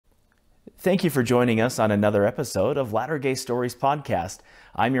Thank you for joining us on another episode of Latter-Gay Stories Podcast.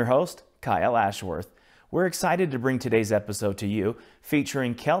 I'm your host, Kyle Ashworth. We're excited to bring today's episode to you,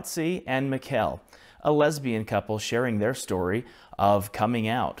 featuring Kelsey and Mekael, a lesbian couple sharing their story of coming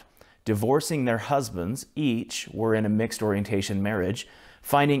out, divorcing their husbands, each were in a mixed orientation marriage,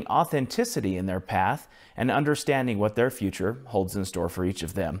 finding authenticity in their path, and understanding what their future holds in store for each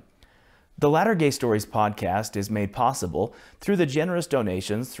of them. The Latter-Gay Stories podcast is made possible through the generous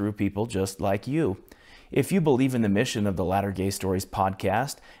donations through people just like you. If you believe in the mission of the Latter-Gay Stories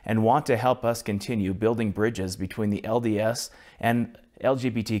podcast and want to help us continue building bridges between the LDS and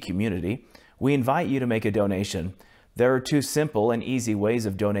LGBT community, we invite you to make a donation. There are two simple and easy ways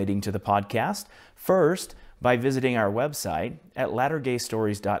of donating to the podcast. First, by visiting our website at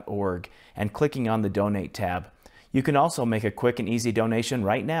lattergaystories.org and clicking on the Donate tab. You can also make a quick and easy donation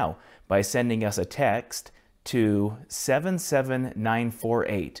right now by sending us a text to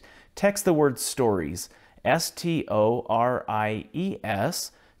 77948. Text the word STORIES, STORIES,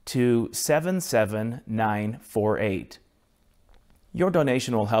 to 77948. Your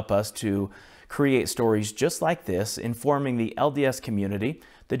donation will help us to create stories just like this, informing the LDS community,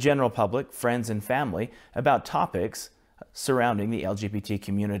 the general public, friends, and family about topics surrounding the LGBT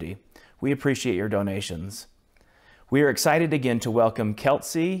community. We appreciate your donations. We are excited again to welcome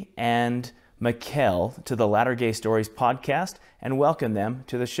Kelsey and Mekael to the Latter-Gay Stories podcast and welcome them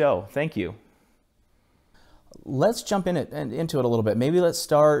to the show. Thank you. Let's jump into it a little bit. Maybe let's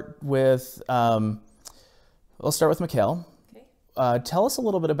start with Mekael. Okay. Tell us a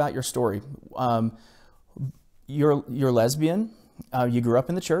little bit about your story. You're lesbian. You grew up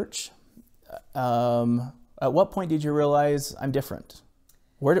in the church. At what point did you realize I'm different?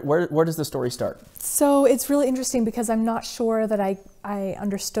 Where does the story start? So it's really interesting because I'm not sure that I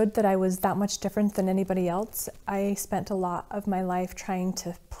understood that I was that much different than anybody else. I spent a lot of my life trying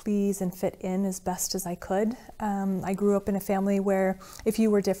to please and fit in as best as I could. I grew up in a family where if you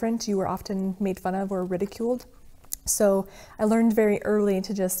were different, you were often made fun of or ridiculed. So I learned very early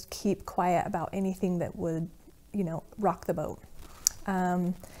to just keep quiet about anything that would, rock the boat.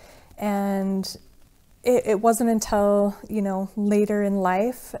 And it wasn't until, later in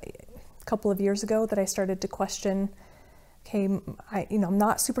life, a couple of years ago, that I started to question, okay, I'm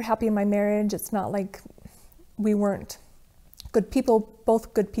not super happy in my marriage. It's not like we weren't good people,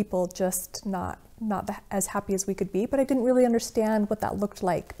 both good people, just not as happy as we could be. But I didn't really understand what that looked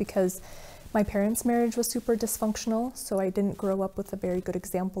like because my parents' marriage was super dysfunctional. So I didn't grow up with a very good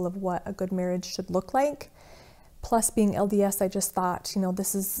example of what a good marriage should look like. Plus being LDS, I just thought,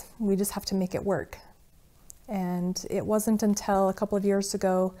 we just have to make it work. And it wasn't until a couple of years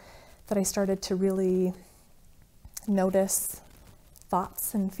ago that I started to really notice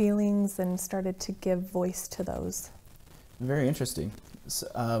thoughts and feelings and started to give voice to those. Very interesting.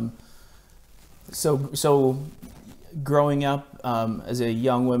 So growing up as a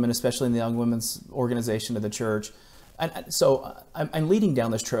young woman, especially in the young women's organization of the church, so I'm leading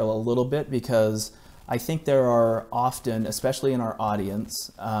down this trail a little bit because I think there are often, especially in our audience,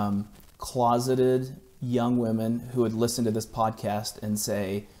 closeted young women who would listen to this podcast and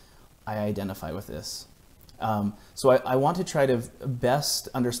say, I identify with this. So I want to try to best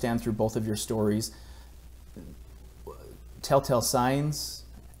understand through both of your stories, telltale signs,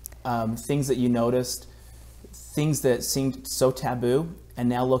 things that you noticed, things that seemed so taboo, and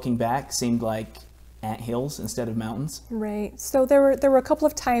now looking back seemed like anthills instead of mountains. Right. So there were a couple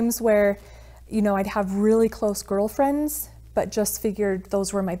of times where, I'd have really close girlfriends, but just figured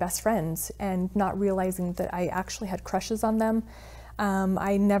those were my best friends and not realizing that I actually had crushes on them.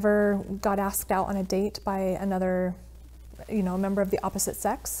 I never got asked out on a date by another, member of the opposite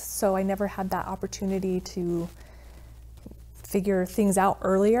sex. So I never had that opportunity to figure things out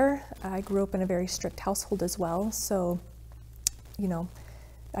earlier. I grew up in a very strict household as well. So, I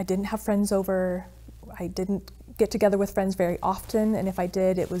didn't have friends over. I didn't get together with friends very often. And if I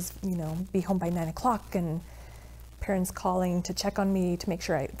did, it was, be home by 9 o'clock and parents calling to check on me to make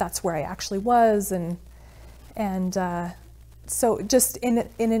sure that's where I actually was, and so just in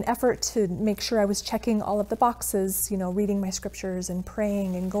an effort to make sure I was checking all of the boxes, reading my scriptures and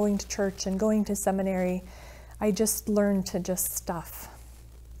praying and going to church and going to seminary, I just learned to just stuff.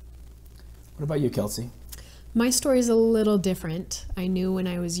 What about you, Kelsey? My story is a little different. I knew when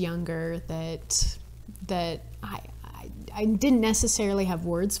I was younger that I didn't necessarily have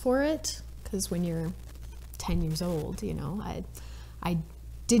words for it, because when you're 10 years old, I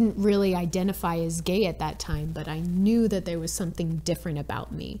didn't really identify as gay at that time, but I knew that there was something different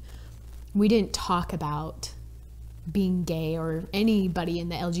about me. We didn't talk about being gay or anybody in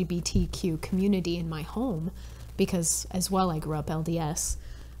the LGBTQ community in my home because as well I grew up LDS.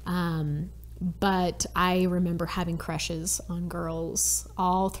 But I remember having crushes on girls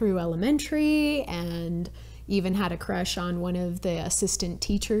all through elementary, and even had a crush on one of the assistant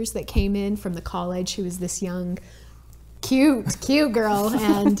teachers that came in from the college. She was this young, cute girl.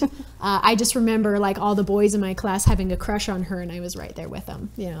 And I just remember like all the boys in my class having a crush on her, and I was right there with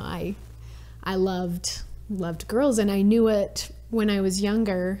them. You know, I loved girls, and I knew it when I was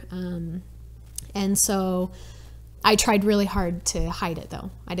younger. And so I tried really hard to hide it,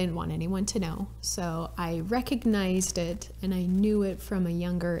 though. I didn't want anyone to know. So I recognized it, and I knew it from a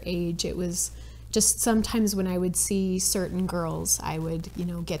younger age. It was just sometimes when I would see certain girls, I would, you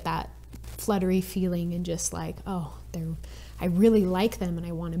know, get that fluttery feeling and just like, oh, I really like them and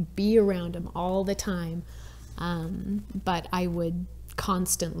I want to be around them all the time. But I would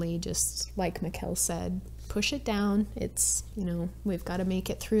constantly, just like Mekael said, push it down. It's, you know, we've got to make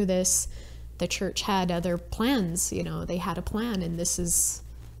it through this. The church had other plans, you know, they had a plan, and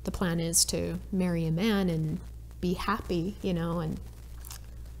the plan is to marry a man and be happy, you know, and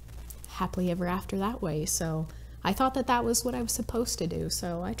happily ever after that way. So I thought that was what I was supposed to do.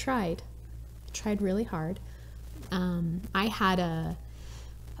 So I tried really hard. I had a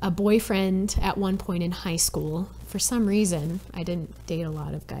boyfriend at one point in high school. For some reason, I didn't date a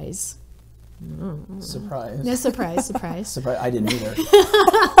lot of guys. Surprise. No, surprise. Surprise. I didn't either.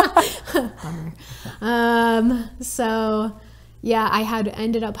 Bummer. So yeah, I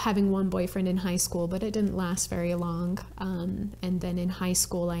ended up having one boyfriend in high school, but it didn't last very long. And then in high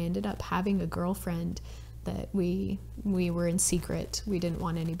school, I ended up having a girlfriend that we were in secret. We didn't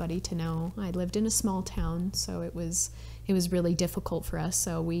want anybody to know. I lived in a small town, so it was really difficult for us.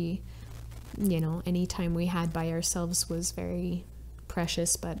 So we, you know, any time we had by ourselves was very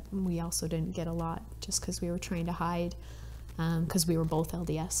precious, but we also didn't get a lot just because we were trying to hide, because we were both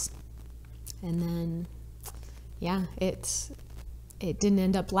LDS. And then, yeah, it didn't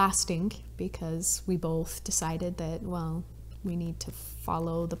end up lasting because we both decided that, well, we need to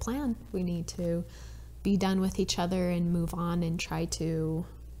follow the plan. We need to be done with each other and move on and try to,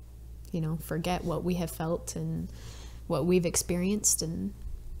 you know, forget what we have felt and what we've experienced and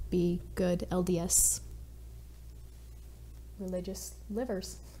be good LDS religious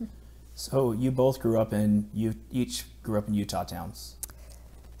livers. So you both each grew up in Utah towns.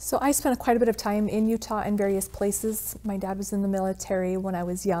 So I spent quite a bit of time in Utah in various places. My dad was in the military when I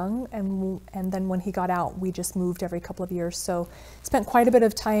was young, and then when he got out, we just moved every couple of years. So spent quite a bit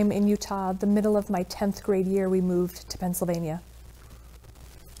of time in Utah. The middle of my 10th grade year, we moved to Pennsylvania.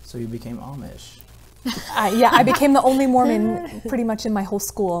 So you became Amish. Yeah, I became the only Mormon pretty much in my whole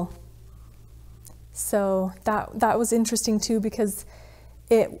school. So that was interesting too, because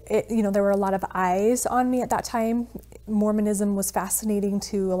it you know, there were a lot of eyes on me at that time. Mormonism was fascinating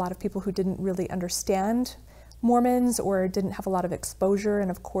to a lot of people who didn't really understand Mormons or didn't have a lot of exposure.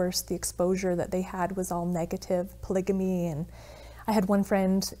 And of course, the exposure that they had was all negative, polygamy. And I had one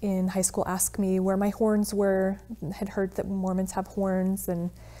friend in high school ask me where my horns were, had heard that Mormons have horns,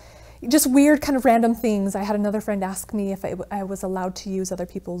 and just weird kind of random things. I had another friend ask me if I was allowed to use other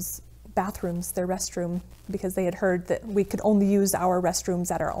people's bathrooms, their restroom, because they had heard that we could only use our restrooms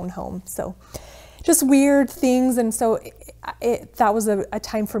at our own home. So just weird things. And so that was a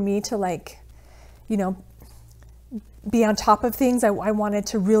time for me to, like, you know, be on top of things. I wanted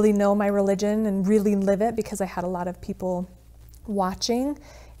to really know my religion and really live it because I had a lot of people watching,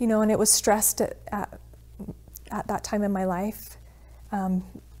 you know, and it was stressed at that time in my life.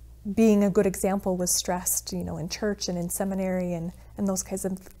 Being a good example was stressed, you know, in church and in seminary and those kinds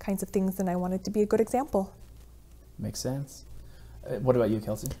of things, and I wanted to be a good example. Makes sense. What about you,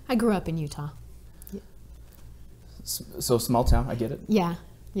 Kelsey? I grew up in Utah. So small town, I get it. Yeah.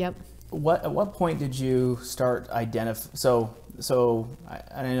 Yep. At what point did you start identifying? So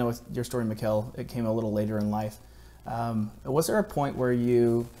I know with your story, Mekael, it came a little later in life. Was there a point where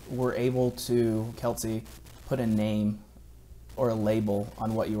you were able to, Kelsey, put a name or a label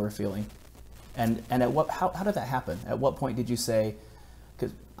on what you were feeling? And how did that happen? At what point did you say,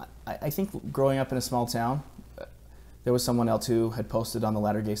 because I think growing up in a small town, there was someone else who had posted on the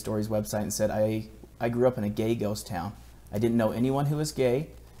Latter Gay Stories website and said, I grew up in a gay ghost town. I didn't know anyone who was gay,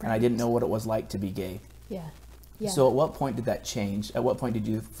 and I didn't know what it was like to be gay. Yeah. So at what point did that change? At what point did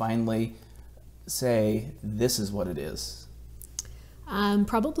you finally say, this is what it is?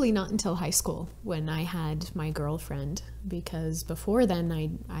 Probably not until high school when I had my girlfriend, because before then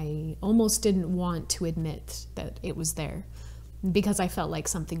I almost didn't want to admit that it was there because I felt like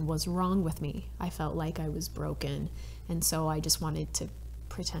something was wrong with me. I felt like I was broken, and so I just wanted to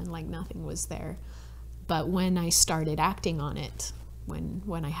pretend like nothing was there. But when I started acting on it,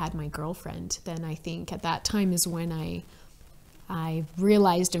 when I had my girlfriend, then I think at that time is when I I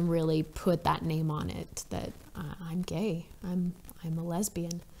realized and really put that name on it, that I'm gay, I'm a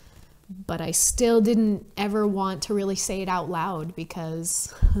lesbian. But I still didn't ever want to really say it out loud,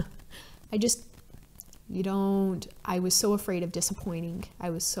 because I was so afraid of disappointing. I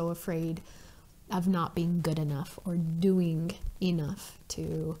was so afraid of not being good enough or doing enough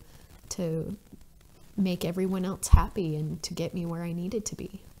to make everyone else happy and to get me where I needed to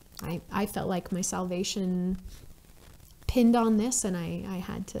be. I felt like my salvation pinned on this, and I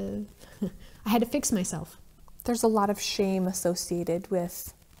had to I had to fix myself. There's a lot of shame associated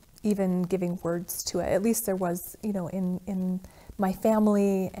with even giving words to it. At least there was, in my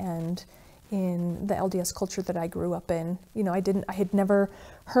family and in the LDS culture that I grew up in. I had never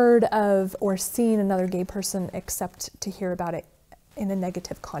heard of or seen another gay person except to hear about it in a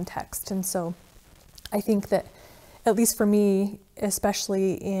negative context. And so I think that, at least for me,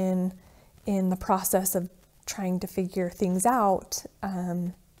 especially in the process of trying to figure things out,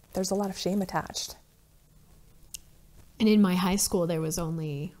 there's a lot of shame attached. And in my high school, there was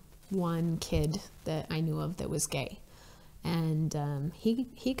only one kid that I knew of that was gay. And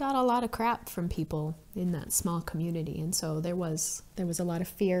he got a lot of crap from people in that small community. And so there was a lot of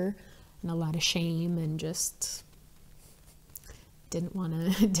fear and a lot of shame, and just didn't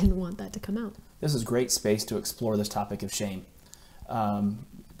want that to come out. This is great space to explore this topic of shame,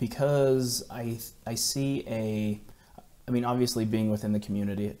 because I see obviously being within the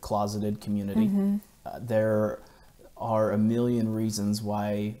community, a closeted community, Mm-hmm. There are a million reasons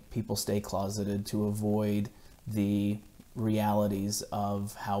why people stay closeted, to avoid the realities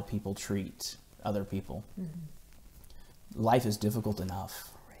of how people treat other people. Mm-hmm. Life is difficult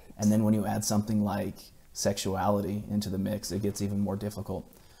enough. Right. And then when you add something like sexuality into the mix, it gets even more difficult.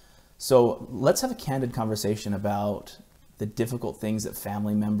 So let's have a candid conversation about the difficult things that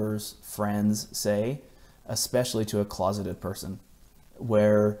family members, friends say, especially to a closeted person,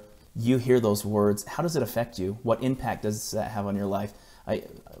 where you hear those words. How does it affect you? What impact does that have on your life?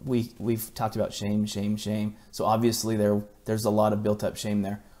 We've talked about shame. So obviously there's a lot of built up shame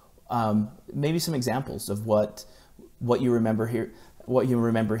there. Maybe some examples of what you remember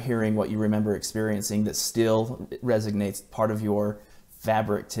hearing, what you remember experiencing that still resonates, part of your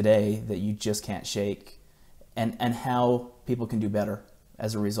fabric today that you just can't shake, and how people can do better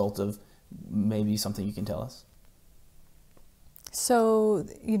as a result of maybe something you can tell us. So,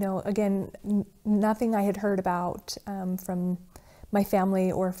 again, nothing I had heard about from my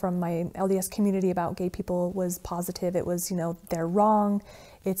family or from my LDS community about gay people was positive. It was, they're wrong,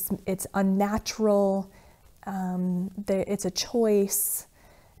 it's unnatural, it's a choice.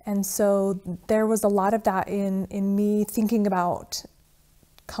 And so there was a lot of that in me thinking about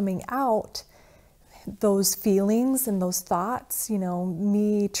coming out, those feelings and those thoughts,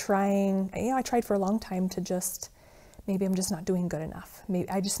 me trying, I tried for a long time to just, maybe I'm just not doing good enough. Maybe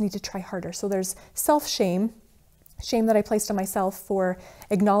I just need to try harder. So there's self-shame, shame that I placed on myself for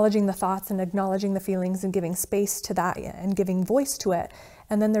acknowledging the thoughts and acknowledging the feelings and giving space to that and giving voice to it.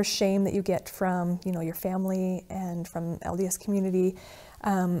 And then there's shame that you get from, your family and from LDS community.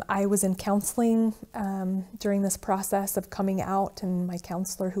 I was in counseling during this process of coming out, and my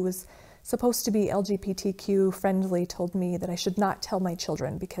counselor, who was supposed to be LGBTQ friendly, told me that I should not tell my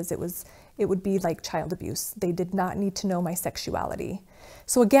children because it would be like child abuse. They did not need to know my sexuality.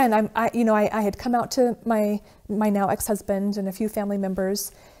 So again, I had come out to my now ex-husband and a few family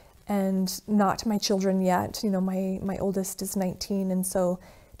members, and not to my children yet. My oldest is 19, and so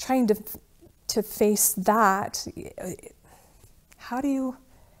trying to face that, how do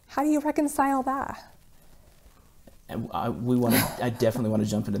you reconcile that? And I definitely want to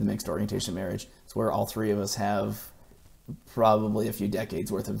jump into the mixed orientation marriage. It's where all three of us have probably a few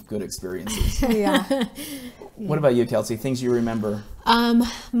decades worth of good experiences. Yeah. What about you, Kelsey? Things you remember?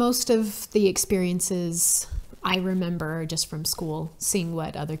 Most of the experiences I remember just from school, seeing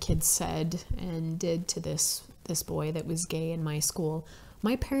what other kids said and did to this boy that was gay in my school.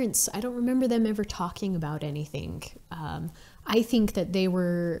 My parents, I don't remember them ever talking about anything. I think that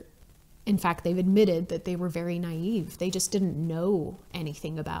in fact, they've admitted that they were very naive. They just didn't know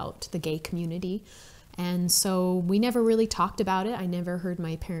anything about the gay community. And so we never really talked about it. I never heard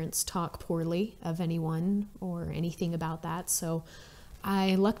my parents talk poorly of anyone or anything about that. So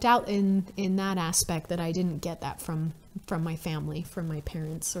I lucked out in that aspect, that I didn't get that from my family, from my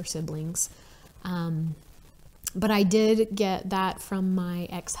parents or siblings. But I did get that from my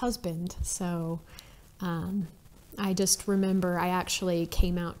ex-husband. So I just remember I actually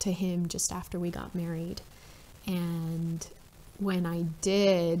came out to him just after we got married. And when I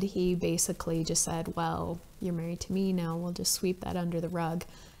did, he basically just said, well, you're married to me now, we'll just sweep that under the rug.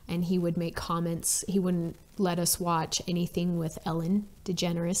 and he would make comments. He wouldn't let us watch anything with Ellen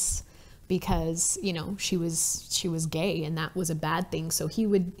DeGeneres because, you know, she was gay and that was a bad thing. So he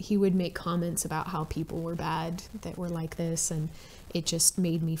would make comments about how people were bad that were like this, and it just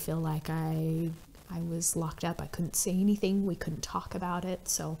made me feel like I was locked up. I couldn't say anything. We couldn't talk about it.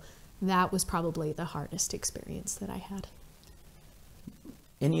 So that was probably the hardest experience that I had.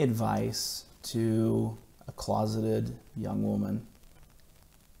 Any advice to a closeted young woman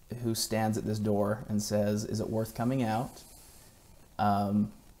who stands at this door and says, is it worth coming out?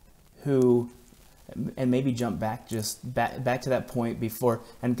 And maybe jump back back to that point before,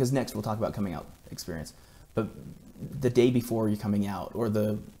 and because next we'll talk about coming out experience, but the day before you're coming out or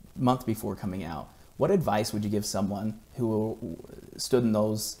the month before coming out, what advice would you give someone who stood in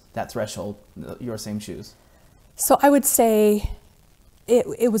that threshold, your same shoes? So I would say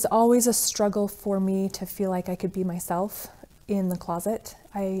it was always a struggle for me to feel like I could be myself in the closet.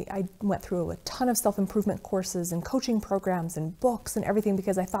 I went through a ton of self-improvement courses and coaching programs and books and everything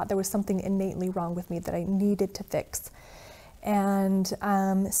because I thought there was something innately wrong with me that I needed to fix. And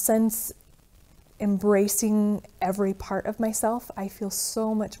since embracing every part of myself, I feel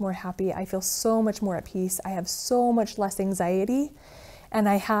so much more happy. I feel so much more at peace. I have so much less anxiety, and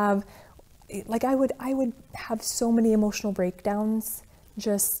I would have so many emotional breakdowns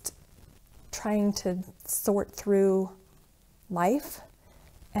just trying to sort through life,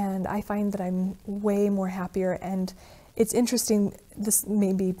 and I find that I'm way more happier. And it's interesting, this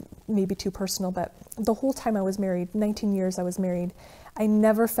may be too personal, but the whole time I was married, 19 years I was married, I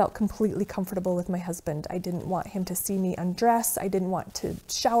never felt completely comfortable with my husband. I didn't want him to see me undress. I didn't want to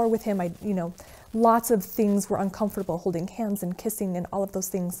shower with him. Lots of things were uncomfortable, holding hands and kissing and all of those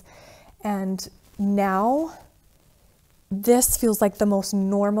things. And now this feels like the most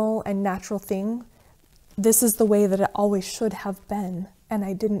normal and natural thing. This is the way that it always should have been, and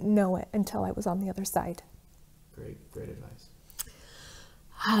I didn't know it until I was on the other side. Great advice.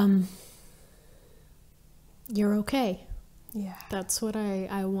 You're okay. Yeah. That's what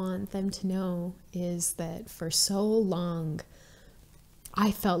I want them to know, is that for so long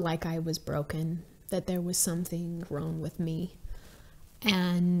I felt like I was broken, that there was something wrong with me.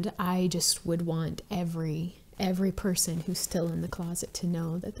 And I just would want every person who's still in the closet to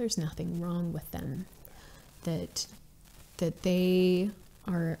know that there's nothing wrong with them, that they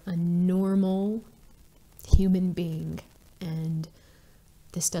are a normal human being, and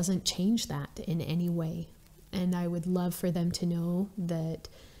this doesn't change that in any way. And I would love for them to know that,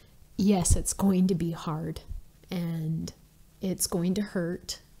 yes, it's going to be hard and it's going to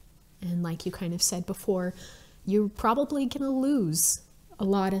hurt. And like you kind of said before, you're probably going to lose a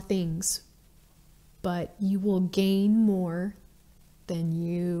lot of things, but you will gain more than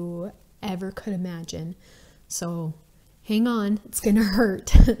you ever could imagine. So hang on, it's going to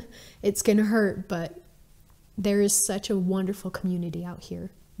hurt. It's going to hurt, but there is such a wonderful community out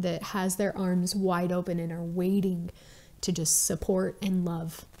here that has their arms wide open and are waiting to just support and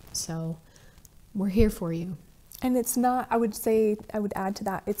love. So we're here for you. And it's not, I would add to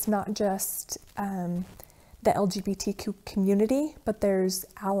that, it's not just the LGBTQ community, but there's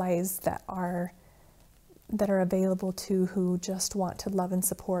allies that are available too, who just want to love and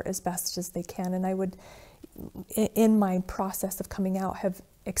support as best as they can. And I would, in my process of coming out, have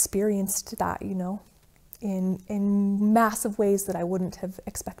experienced that, in massive ways that I wouldn't have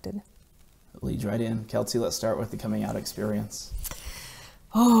expected. Leads right in. Kelsey, let's start with the coming out experience.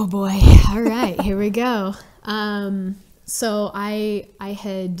 Oh boy. All right, here we go. So I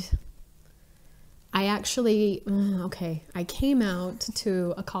came out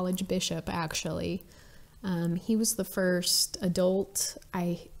to a college bishop, actually. He was the first adult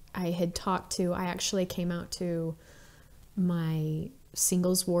I had talked to. I actually came out to my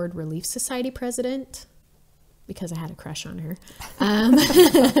Singles Ward Relief Society president because I had a crush on her.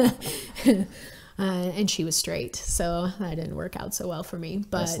 And she was straight, so that didn't work out so well for me.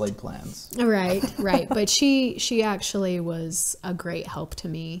 But best laid plans. Right. But she actually was a great help to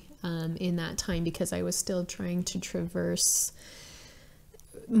me in that time, because I was still trying to traverse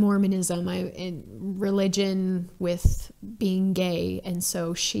Mormonism and religion with being gay, and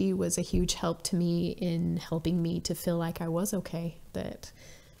so she was a huge help to me in helping me to feel like I was okay, that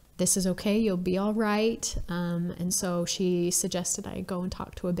this is okay, you'll be all right. And so she suggested I go and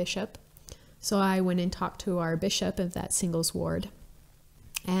talk to a bishop. So I went and talked to our bishop of that singles ward,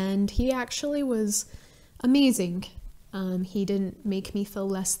 and he actually was amazing. He didn't make me feel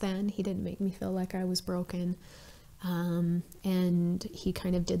less than. He didn't make me feel like I was broken. And he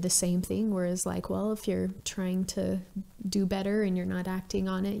kind of did the same thing, where it's like, well, if you're trying to do better and you're not acting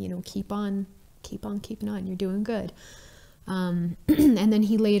on it, keep on keeping on, you're doing good. And then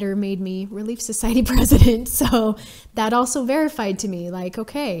he later made me Relief Society president. So that also verified to me, like,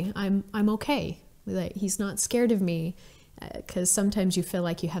 okay, I'm okay. Like, he's not scared of me. Because sometimes you feel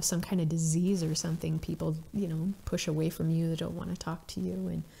like you have some kind of disease or something. People, push away from you. They don't want to talk to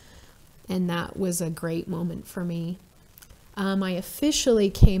you. And that was a great moment for me. I officially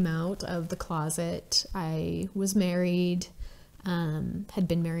came out of the closet. I was married, had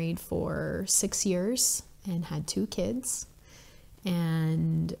been married for 6 years and had 2 kids.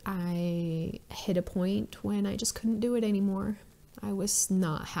 And I hit a point when I just couldn't do it anymore. I was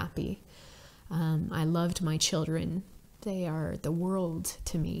not happy. I loved my children. They are the world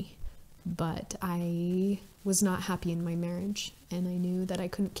to me. But I was not happy in my marriage, and I knew that I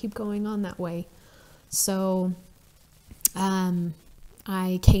couldn't keep going on that way. So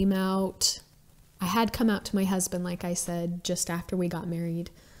I came out. I had come out to my husband, like I said, just after we got married,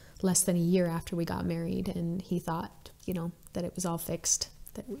 less than a year after we got married, and he thought, that it was all fixed,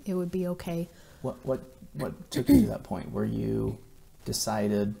 that it would be okay. What took you to that point where you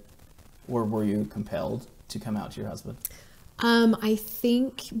decided, or were you compelled to come out to your husband? I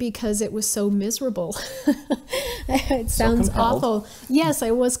think because it was so miserable. It sounds awful. Yes,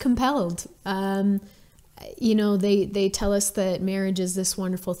 I was compelled. They tell us that marriage is this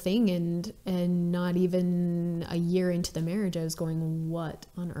wonderful thing, and not even a year into the marriage, I was going, what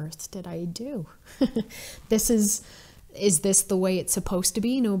on earth did I do? Is this the way it's supposed to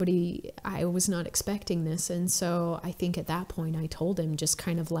be? I was not expecting this. And so I think at that point I told him, just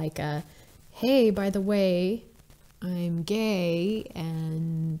kind of like hey, by the way, I'm gay,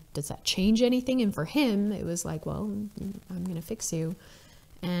 and does that change anything? And for him, it was like, well, I'm going to fix you.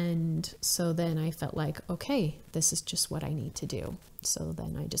 And so then I felt like, okay, this is just what I need to do. So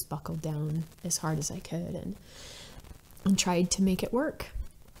then I just buckled down as hard as I could and tried to make it work.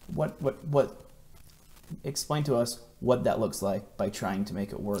 What explain to us what that looks like by trying to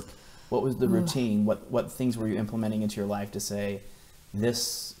make it work. What was the routine? What things were you implementing into your life to say,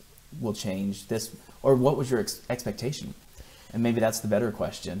 this will change this, or what was your expectation? And maybe that's the better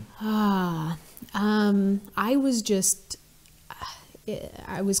question. I was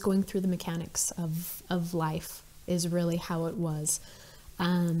going through the mechanics of life is really how it was.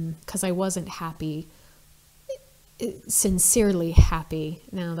 'Cause I wasn't happy, sincerely happy.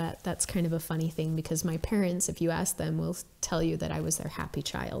 Now that's kind of a funny thing, because my parents, if you ask them, will tell you that I was their happy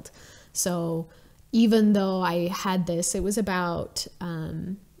child. So even though I had this, it was about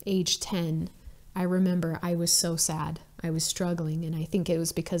age 10, I remember I was so sad. I was struggling, and I think it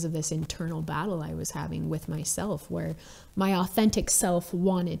was because of this internal battle I was having with myself, where my authentic self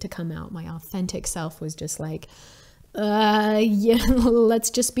wanted to come out. My authentic self was just like, yeah,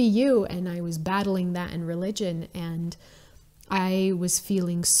 let's just be you. And I was battling that in religion, and I was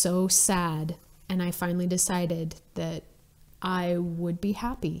feeling so sad. And I finally decided that I would be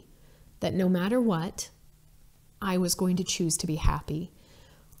happy, that no matter what, I was going to choose to be happy.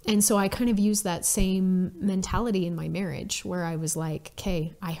 And so I kind of used that same mentality in my marriage, where I was like,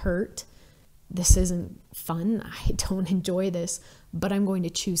 okay, I hurt. This isn't fun. I don't enjoy this, but I'm going to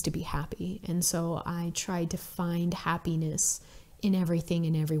choose to be happy. And so I tried to find happiness in everything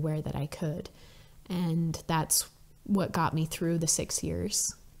and everywhere that I could. And that's what got me through the 6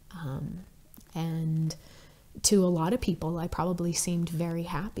 years. And to a lot of people, I probably seemed very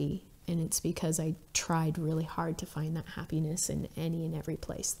happy. And it's because I tried really hard to find that happiness in any and every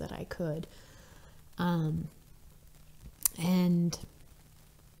place that I could. And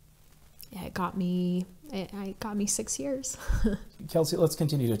yeah, it got me 6 years. Kelsey, let's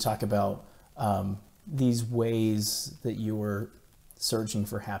continue to talk about these ways that you were searching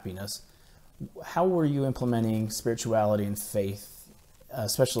for happiness. How were you implementing spirituality and faith,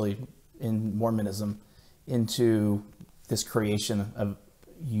 especially in Mormonism, into this creation of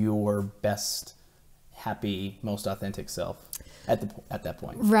your best, happy, most authentic self at that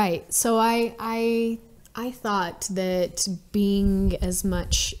point? Right. So I thought that being as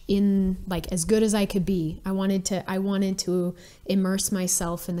much in, like, as good as I could be, I wanted to immerse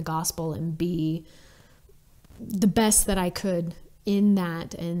myself in the gospel and be the best that I could in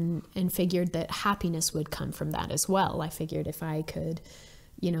that, and figured that happiness would come from that as well. I figured if I could,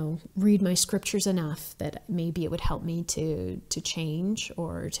 read my scriptures enough, that maybe it would help me to change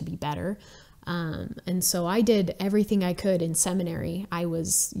or to be better. And so I did everything I could in seminary. I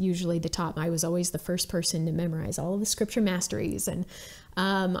was usually the top. I was always the first person to memorize all of the scripture masteries. And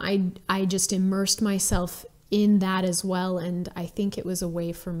I just immersed myself in that as well. And I think it was a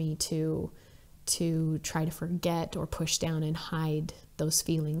way for me to try to forget or push down and hide those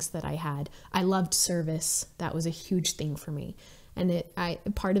feelings that I had. I loved service. That was a huge thing for me. And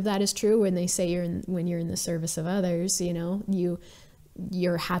part of that is true when they say when you're in the service of others, you know,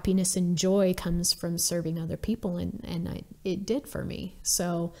 your happiness and joy comes from serving other people, and it did for me.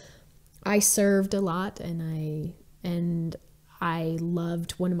 So I served a lot, and I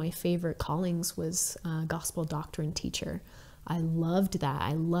loved, one of my favorite callings was gospel doctrine teacher. I loved that.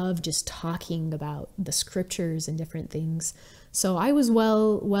 I loved just talking about the scriptures and different things. So I was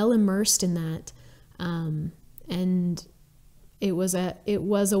well immersed in that. And it was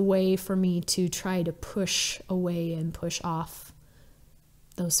a way for me to try to push away and push off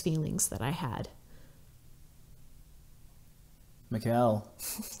those feelings that I had. Mekael,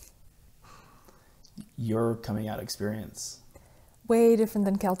 your coming out experience. Way different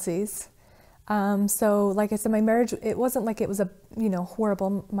than Kelsey's. So like I said, my marriage, it wasn't like it was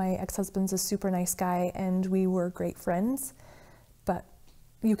horrible. My ex-husband's a super nice guy and we were great friends, but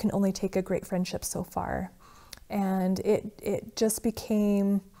you can only take a great friendship so far. And it just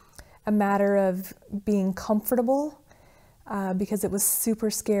became a matter of being comfortable, because it was super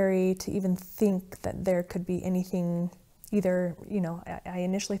scary to even think that there could be anything, either, I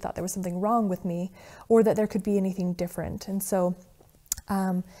initially thought there was something wrong with me, or that there could be anything different. And so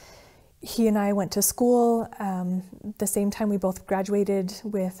he and I went to school the same time. We both graduated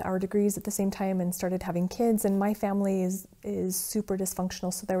with our degrees at the same time and started having kids. And my family is super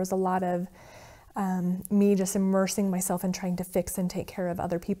dysfunctional, so there was a lot of me just immersing myself in trying to fix and take care of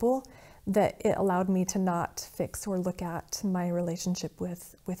other people, that it allowed me to not fix or look at my relationship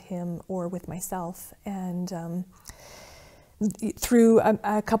with him or with myself. And through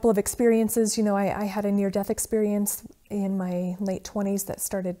a couple of experiences, I had a near-death experience in my late 20s that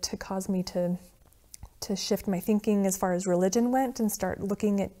started to cause me to shift my thinking as far as religion went and start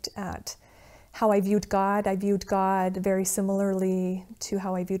looking at how I viewed God. I viewed God very similarly to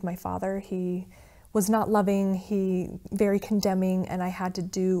how I viewed my father. He was not loving, he very condemning, and I had to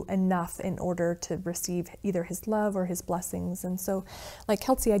do enough in order to receive either his love or his blessings. And so, like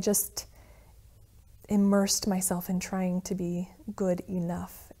Kelsey, I just immersed myself in trying to be good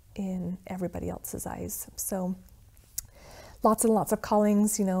enough in everybody else's eyes. So lots and lots of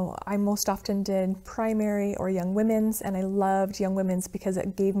callings. I most often did primary or young women's, and I loved young women's because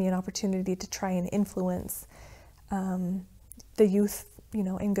it gave me an opportunity to try and influence the youth,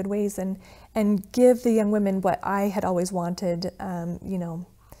 in good ways, and give the young women what I had always wanted.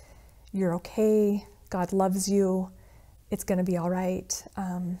 You're okay, God loves you, it's going to be all right.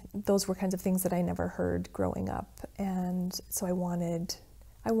 Those were kinds of things that I never heard growing up, and so I wanted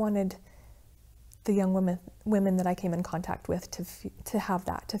the young women that I came in contact with to have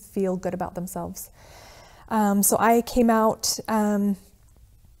that, to feel good about themselves. So I came out.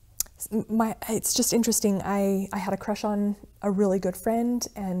 It's just interesting. I had a crush on a really good friend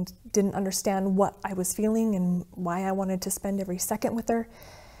and didn't understand what I was feeling and why I wanted to spend every second with her.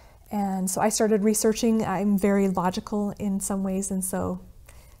 And so I started researching. I'm very logical in some ways, and so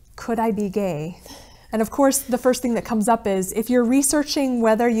could I be gay? And of course, the first thing that comes up is, if you're researching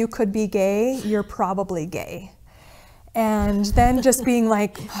whether you could be gay, you're probably gay. And then just being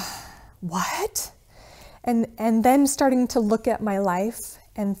like, what? And then starting to look at my life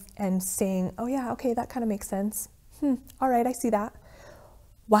and saying, oh yeah, okay, that kind of makes sense. All right, I see that.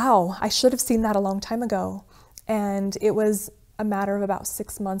 Wow, I should have seen that a long time ago. And it was a matter of about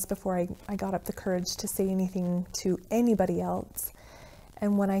 6 months before I got up the courage to say anything to anybody else.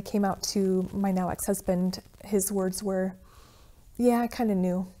 And when I came out to my now ex-husband, his words were, yeah, I kind of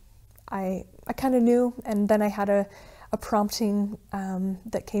knew. I kind of knew. And then I had a prompting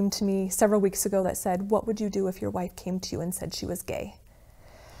that came to me several weeks ago that said, what would you do if your wife came to you and said she was gay?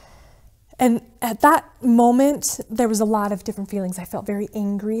 And at that moment, there was a lot of different feelings. I felt very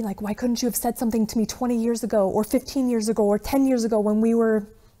angry, like, why couldn't you have said something to me 20 years ago or 15 years ago or 10 years ago when we were,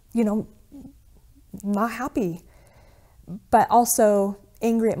 not happy? But also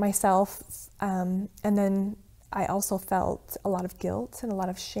angry at myself. And then I also felt a lot of guilt and a lot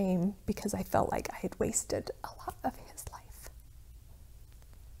of shame because I felt like I had wasted a lot of his life.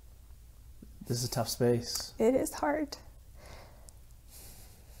 This is a tough space. It is hard.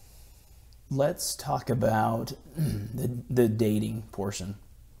 Let's talk about the dating portion.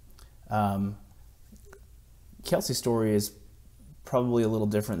 Kelsey's story is probably a little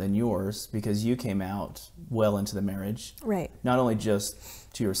different than yours because you came out well into the marriage. Right. Not only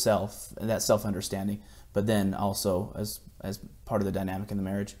just to yourself and that self-understanding, but then also as part of the dynamic in the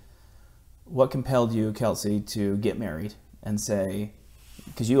marriage. What compelled you, Kelsey, to get married and say,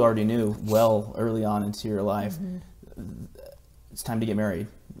 because you already knew well early on into your life, it's time to get married.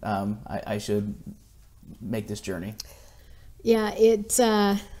 I should make this journey. Yeah, it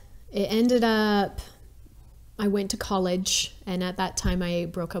ended up, I went to college, and at that time I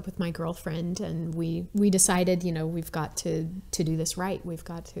broke up with my girlfriend, and we decided, you know, we've got to do this right. We've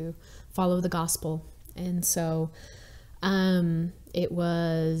got to follow the gospel. And so it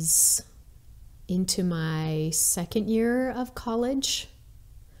was into my second year of college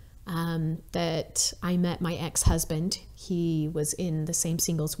that I met my ex-husband. He was in the same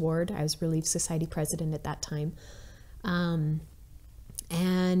singles ward. I was Relief Society president at that time.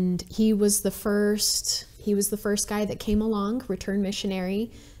 And he was the first guy that came along, return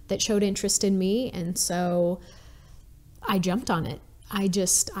missionary, that showed interest in me. And so I jumped on it. I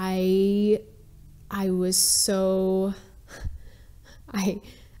was so,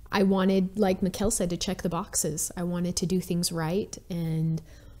 I wanted, like Mekael said, to check the boxes. I wanted to do things right. And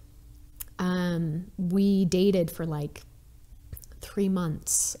we dated for like 3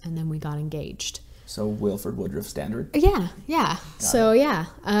 months, and then we got engaged. So Wilford Woodruff standard. Yeah. So yeah,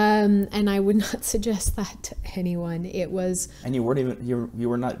 and I would not suggest that to anyone. It was. And you weren't even you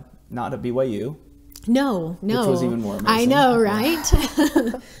were not at BYU. No. Which was even more amazing. I know, right?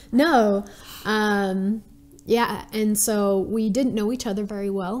 No. Yeah, and so we didn't know each other very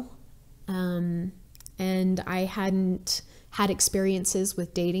well, and I hadn't had experiences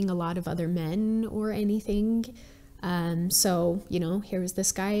with dating a lot of other men or anything. So, you know, here was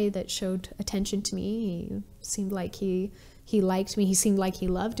this guy that showed attention to me. He seemed like he liked me. He seemed like he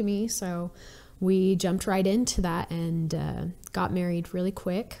loved me. So we jumped right into that and got married really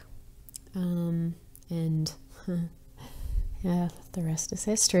quick. And yeah, the rest is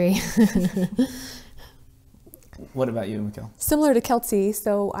history. What about you, Mekael? Similar to Kelsey,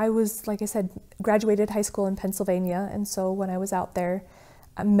 so I was, like I said, graduated high school in Pennsylvania, and so when I was out there,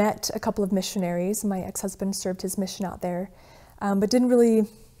 I met a couple of missionaries. My ex-husband served his mission out there, but didn't really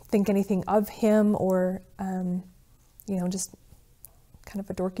think anything of him or, you know, just kind of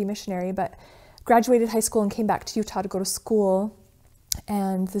a dorky missionary. But graduated high school and came back to Utah to go to school.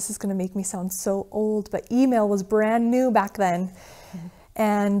 And this is going to make me sound so old, but email was brand new back then. Mm-hmm.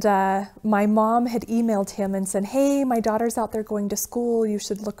 And my mom had emailed him and said, hey, my daughter's out there going to school. You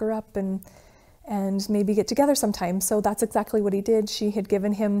should look her up and maybe get together sometime. So that's exactly what he did. She had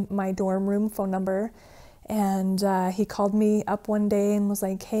given him my dorm room phone number, and he called me up one day and was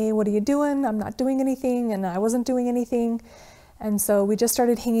like, hey, what are you doing? I'm not doing anything. And I wasn't doing anything. And so we just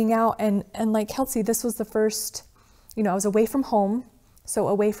started hanging out. And like Kelsey, this was the first, you know, I was away from home, so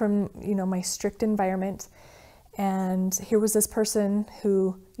away from, you know, my strict environment. And here was this person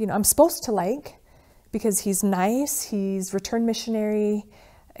who, you know, I'm supposed to like, because he's nice, he's returned missionary,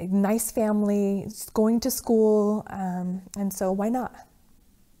 a nice family, going to school, and so why not?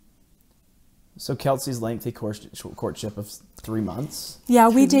 So Kelsey's lengthy courtship of 3 months. Yeah,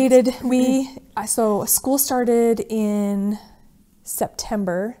 we dated. So school started in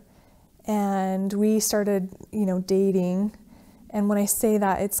September, and we started, you know, dating. And when I say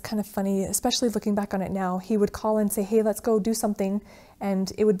that, it's kind of funny, especially looking back on it now. He would call and say, hey, let's go do something. And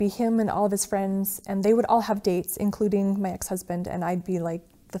it would be him and all of his friends, and they would all have dates, including my ex-husband, and I'd be like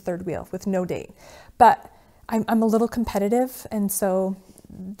the third wheel with no date. But I'm a little competitive, and so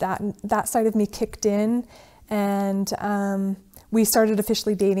that side of me kicked in, and we started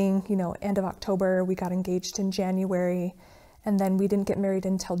officially dating, you know, end of October. We got engaged in January, and then we didn't get married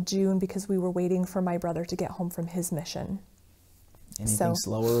until June because we were waiting for my brother to get home from his mission. Anything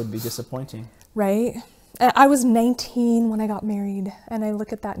slower would be disappointing. Right? I was 19 when I got married, and I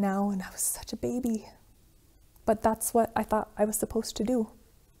look at that now, and I was such a baby. But that's what I thought I was supposed to do.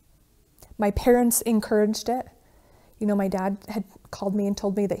 My parents encouraged it. You know, my dad had called me and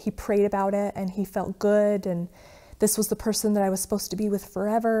told me that he prayed about it, and he felt good, and this was the person that I was supposed to be with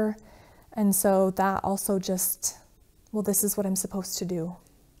forever. And so that also just, well, this is what I'm supposed to do.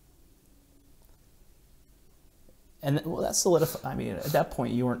 And well, that solidified. I mean, at that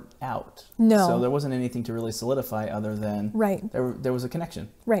point, you weren't out. No. So there wasn't anything to really solidify other than there was a connection.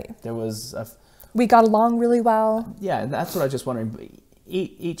 Right. There was we got along really well. Yeah, that's what I was just wondering.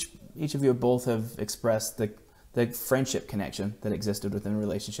 Each of you both have expressed the friendship connection that existed within a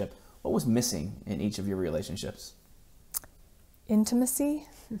relationship. What was missing in each of your relationships? Intimacy.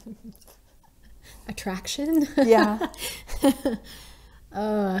 Attraction. Yeah.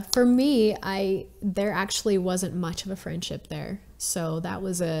 For me, there actually wasn't much of a friendship there, so that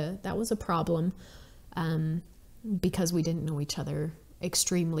was a problem, because we didn't know each other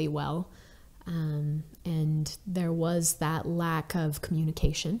extremely well, and there was that lack of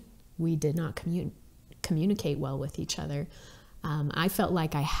communication. We did not communicate well with each other. I felt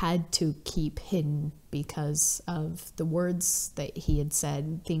like I had to keep hidden because of the words that he had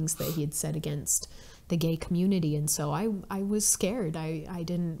said, things that he had said against the gay community, and so I was scared. I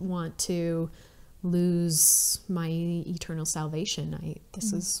didn't want to lose my eternal salvation.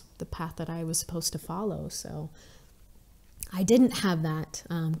 This is the path that I was supposed to follow. So I didn't have that.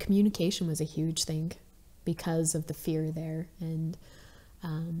 Communication was a huge thing because of the fear there. And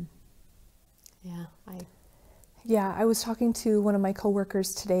I was talking to one of my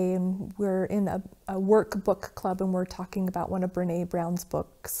coworkers today, and we're in a workbook club, and we're talking about one of Brene Brown's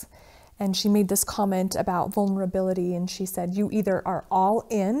books. And she made this comment about vulnerability, and she said, you either are all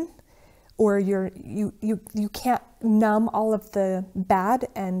in, or you can't numb all of the bad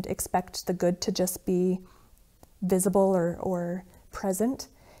and expect the good to just be visible or present.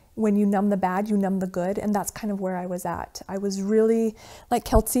 When you numb the bad, you numb the good, and that's kind of where I was at. I was really, like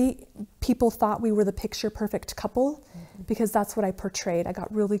Kelsey, people thought we were the picture perfect couple because that's what I portrayed. I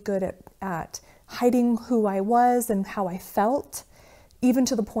got really good at hiding who I was and how I felt, even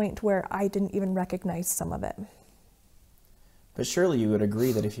to the point where I didn't even recognize some of it. But surely you would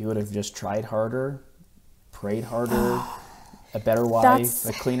agree that if you would have just tried harder, prayed harder, a better wife,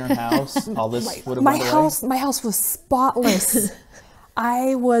 a cleaner house, all this would have went away? My house was spotless.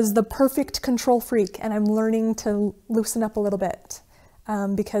 I was the perfect control freak, and I'm learning to loosen up a little bit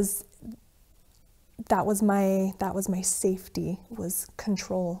because that was my safety, was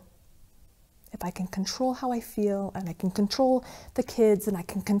control. If I can control how I feel, and I can control the kids, and I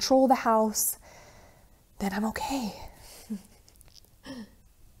can control the house, then I'm okay.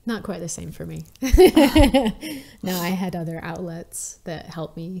 Not quite the same for me. No, I had other outlets that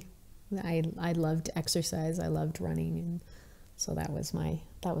helped me. I loved exercise. I loved running, and so that was my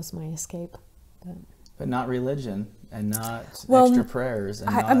escape. But not religion, and not extra prayers.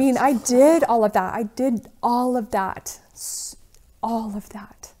 And I mean, I did all of that. I did all of that. All of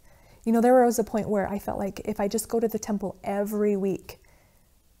that. You know, there was a point where I felt like if I just go to the temple every week,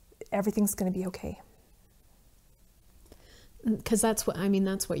 everything's going to be okay. Because that's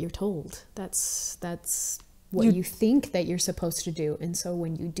what you're told. That's what you think that you're supposed to do. And so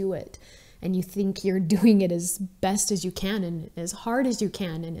when you do it, and you think you're doing it as best as you can and as hard as you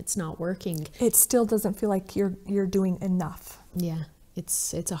can, and it's not working, it still doesn't feel like you're doing enough. Yeah,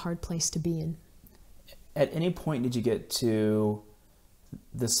 it's a hard place to be in. At any point did you get to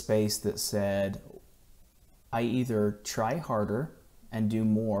the space that said, I either try harder and do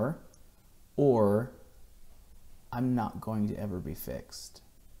more, or I'm not going to ever be fixed,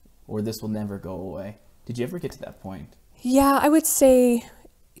 or this will never go away? Did you ever get to that point? Yeah, I would say,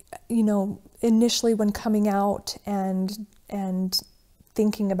 you know, initially when coming out and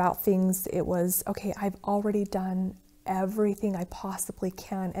thinking about things, it was, okay, I've already done everything I possibly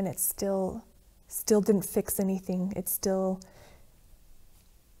can, and it still didn't fix anything.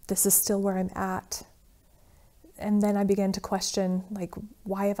 This is still where I'm at. And then I began to question, like,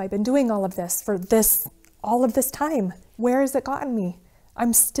 why have I been doing all of this for all of this time? Where has it gotten me?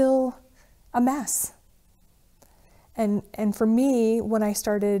 I'm still a mess. And for me, when I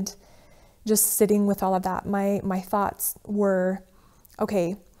started just sitting with all of that, my thoughts were,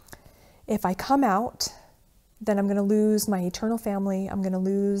 okay, if I come out, then I'm going to lose my eternal family. I'm going to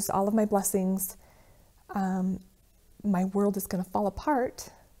lose all of my blessings. My world is going to fall apart.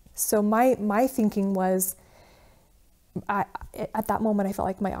 So my thinking was, at that moment, I felt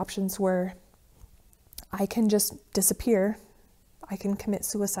like my options were, I can just disappear. I can commit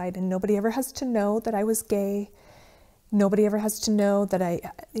suicide, and nobody ever has to know that I was gay. Nobody ever has to know that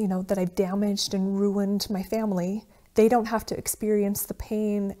I've damaged and ruined my family. They don't have to experience the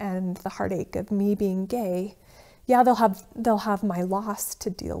pain and the heartache of me being gay. Yeah, they'll have my loss to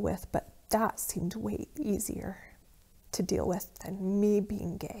deal with, but that seemed way easier to deal with than me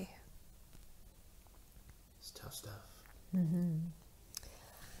being gay. It's tough stuff. Mm-hmm.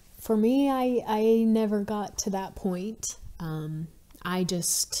 For me, I never got to that point.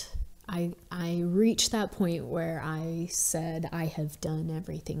 I reached that point where I said, I have done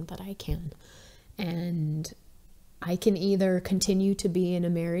everything that I can. And I can either continue to be in a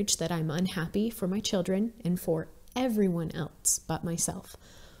marriage that I'm unhappy for my children and for everyone else but myself.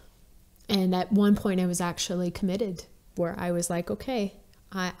 And at one point I was actually committed, where I was like, okay,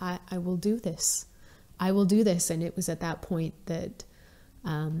 I will do this. I will do this. And it was at that point that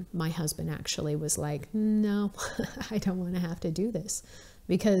my husband actually was like, no, I don't want to have to do this.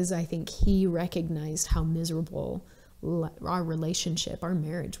 Because I think he recognized how miserable our relationship, our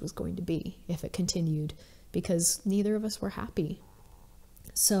marriage was going to be if it continued, because neither of us were happy.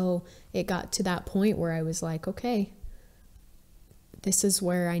 So it got to that point where I was like, okay, this is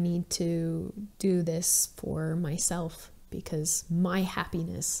where I need to do this for myself, because my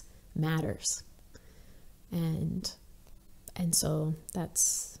happiness matters. And so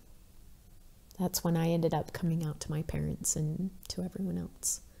that's when I ended up coming out to my parents and to everyone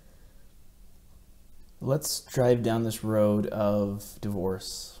else. Let's drive down this road of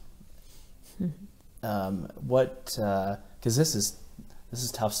divorce. Because this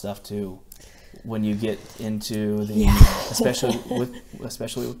is tough stuff too. When you get into the,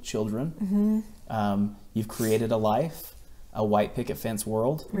 especially with children, you've created a life, a white picket fence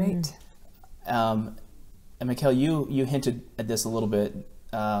world. Right. And Mekael, you hinted at this a little bit,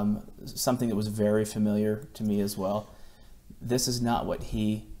 something that was very familiar to me as well. This is not what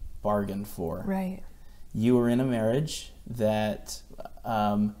he bargained for. Right. You were in a marriage that,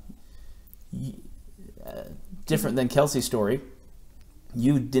 different than Kelsey's story.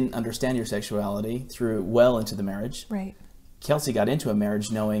 You didn't understand your sexuality well into the marriage. Right. Kelsey got into a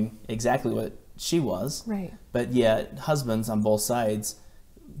marriage knowing exactly what she was. Right. But yet, husbands on both sides,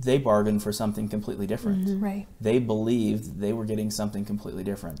 they bargained for something completely different. Right. They believed they were getting something completely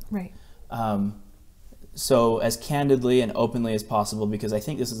different. Right. So as candidly and openly as possible, because I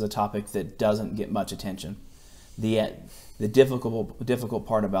think this is a topic that doesn't get much attention, the difficult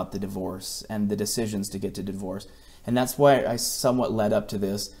part about the divorce and the decisions to get to divorce. And that's why I somewhat led up to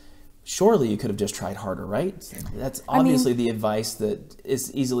this. Surely you could have just tried harder, right? That's obviously the advice that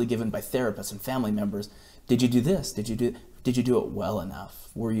is easily given by therapists and family members. Did you do this? Did you do it well enough?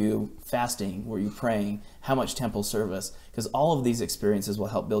 Were you fasting? Were you praying? How much temple service? Because all of these experiences will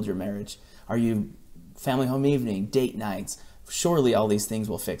help build your marriage. Are you family home evening, date nights? Surely all these things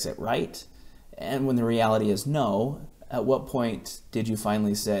will fix it, right? And when the reality is no, at what point did you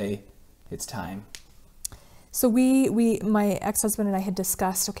finally say, it's time? So my ex-husband and I had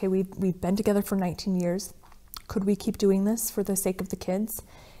discussed, okay, we've been together for 19 years. Could we keep doing this for the sake of the kids?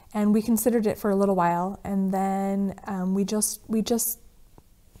 And we considered it for a little while, and then we just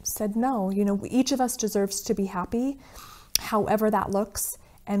said no. You know, each of us deserves to be happy, however that looks,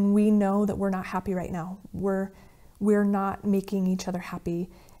 and we know that we're not happy right now. We're not making each other happy,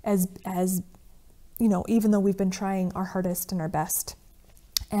 as you know, even though we've been trying our hardest and our best.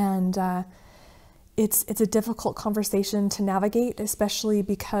 And it's a difficult conversation to navigate, especially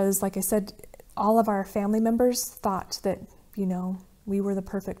because, like I said, all of our family members thought that, you know, we were the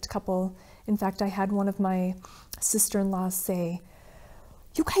perfect couple. In fact, I had one of my sister-in-laws say,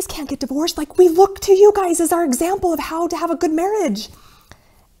 "You guys can't get divorced. Like, we look to you guys as our example of how to have a good marriage."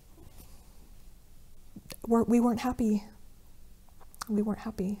 We weren't happy. We weren't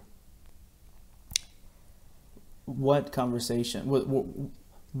happy. What conversation?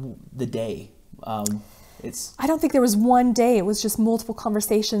 The day? I don't think there was one day. It was just multiple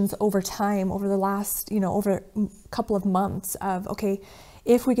conversations over time, over the last, over a couple of months of, okay,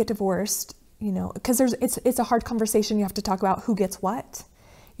 if we get divorced, because it's a hard conversation. You have to talk about who gets what.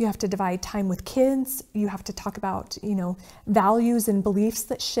 You have to divide time with kids. You have to talk about, values and beliefs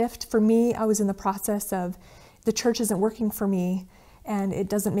that shift. For me, I was in the process of the church isn't working for me, and it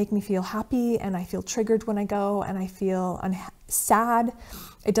doesn't make me feel happy, and I feel triggered when I go, and I feel sad.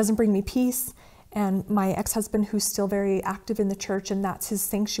 It doesn't bring me peace. And my ex-husband, who's still very active in the church, and that's his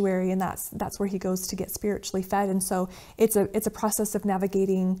sanctuary, and that's where he goes to get spiritually fed. And so it's a process of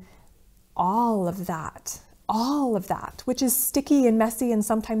navigating all of that, which is sticky and messy and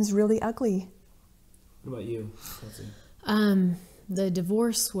sometimes really ugly. What about you, Kelsey? The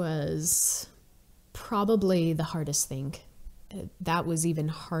divorce was probably the hardest thing. That was even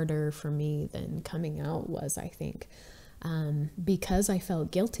harder for me than coming out was, I think. Because I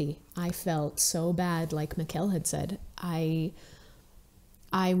felt guilty. I felt so bad, like Mekael had said. I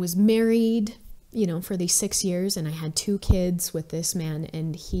was married, for these 6 years, and I had 2 kids with this man,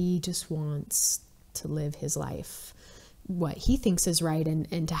 and he just wants to live his life, what he thinks is right,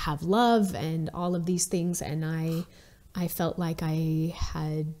 and to have love and all of these things. And I felt like I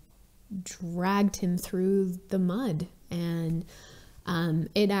had dragged him through the mud, and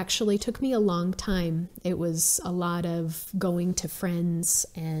it actually took me a long time. It was a lot of going to friends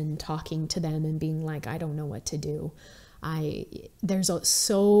and talking to them and being like, I don't know what to do. There's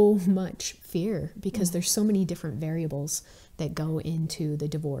so much fear because there's so many different variables that go into the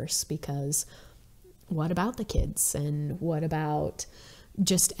divorce, because what about the kids, and what about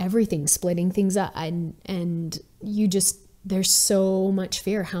just everything, splitting things up, and there's so much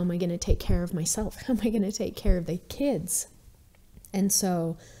fear. How am I going to take care of myself? How am I going to take care of the kids? And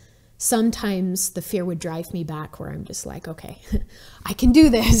so sometimes the fear would drive me back, where I'm just like, okay, I can do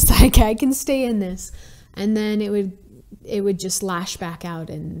this. I can stay in this. And then it would just lash back out,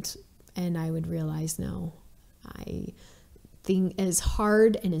 and I would realize, no, I think as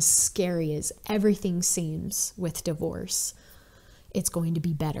hard and as scary as everything seems with divorce, it's going to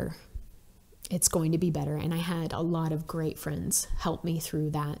be better. It's going to be better. And I had a lot of great friends help me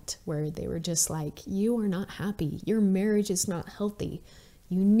through that, where they were just like, you are not happy. Your marriage is not healthy.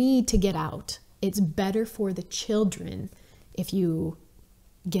 You need to get out. it's better for the children if you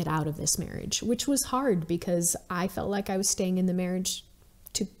get out of this marriage, which was hard because I felt like I was staying in the marriage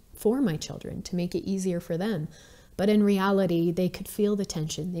for my children, to make it easier for them. But in reality, they could feel the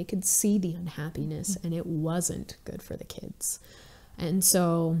tension, they could see the unhappiness, and it wasn't good for the kids. And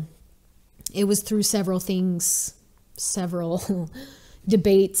so it was through several things, several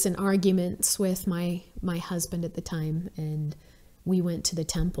debates and arguments with my husband at the time, and we went to the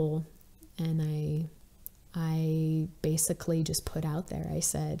temple, and I basically just put out there, I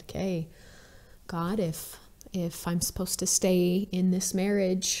said, okay, God, if I'm supposed to stay in this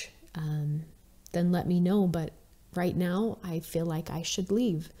marriage, then let me know. But right now, I feel like I should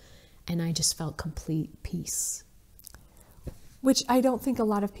leave. And I just felt complete peace. Which I don't think a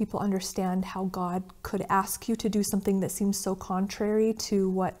lot of people understand, how God could ask you to do something that seems so contrary to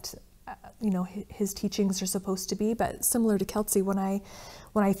what his teachings are supposed to be. But similar to Kelsey, when I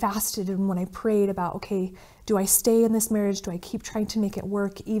fasted and when I prayed about, okay, do I stay in this marriage? Do I keep trying to make it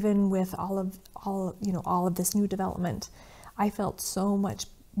work even with all of this new development? I felt so much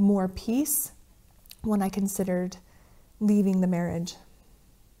more peace when I considered leaving the marriage.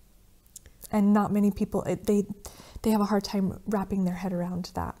 And not many people, they have a hard time wrapping their head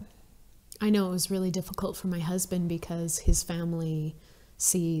around that. I know it was really difficult for my husband because his family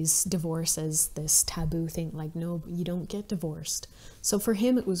sees divorce as this taboo thing, like, no, you don't get divorced. So for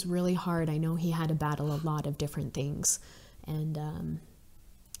him, it was really hard. I know he had to battle a lot of different things. And,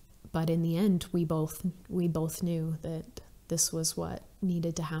 but in the end, we both knew that this was what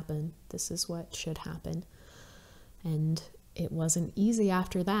needed to happen. This is what should happen. And it wasn't easy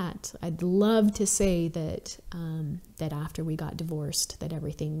after that. I'd love to say that, that after we got divorced, that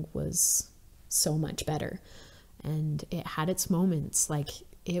everything was so much better. And it had its moments. Like,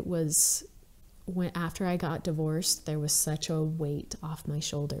 it was after I got divorced, there was such a weight off my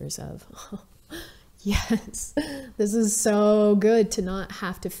shoulders of, oh, yes, this is so good to not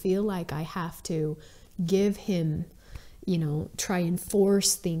have to feel like I have to give him, try and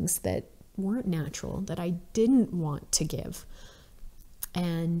force things that weren't natural, that I didn't want to give.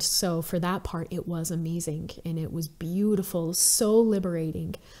 And so for that part, it was amazing and it was beautiful, so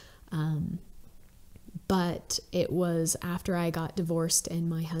liberating. But it was after I got divorced and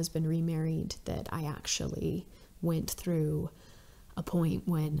my husband remarried that I actually went through a point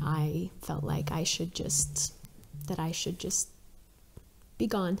when I felt like I should just be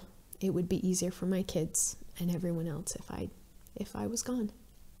gone. It would be easier for my kids and everyone else if I was gone.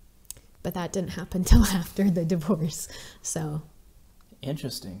 But that didn't happen till after the divorce. So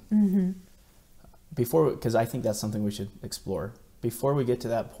interesting. Mm-hmm. Because I think that's something we should explore. Before we get to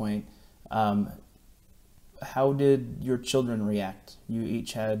that point, how did your children react? You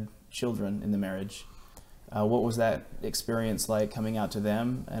each had children in the marriage. What was that experience like, coming out to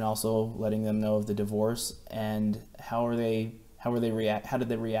them and also letting them know of the divorce? And how did they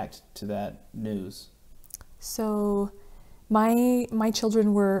react to that news? So my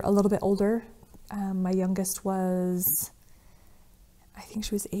children were a little bit older. My youngest was, I think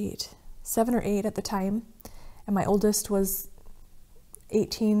she was 7 or 8 at the time. And my oldest was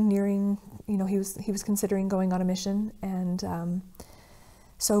 18, nearing, he was considering going on a mission. And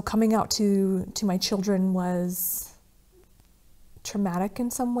so coming out to my children was traumatic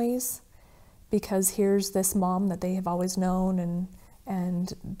in some ways, because here's this mom that they have always known,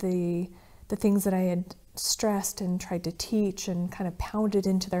 and the things that I had stressed and tried to teach and kind of pounded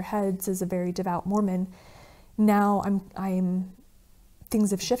into their heads as a very devout Mormon. Now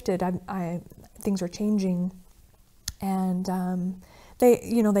things have shifted. Things are changing, and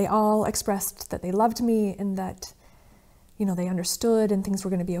they all expressed that they loved me and that, they understood and things were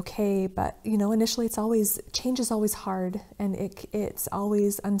going to be okay. But, initially change is always hard, and it's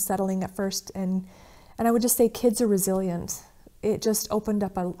always unsettling at first. And I would just say kids are resilient. It just opened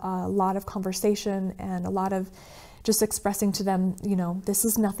up a lot of conversation and a lot of just expressing to them, this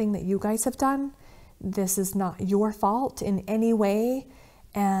is nothing that you guys have done. This is not your fault in any way.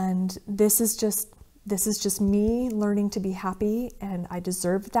 And this is just me learning to be happy, and I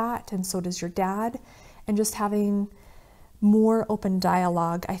deserve that, and so does your dad. And just having more open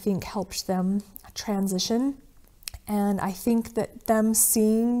dialogue, I think, helps them transition. And I think that them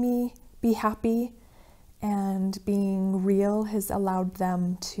seeing me be happy and being real has allowed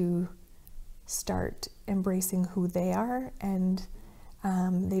them to start embracing who they are. And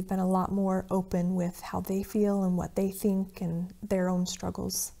they've been a lot more open with how they feel and what they think and their own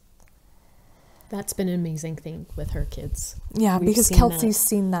struggles. That's been an amazing thing with her kids. Yeah, because Kelsey's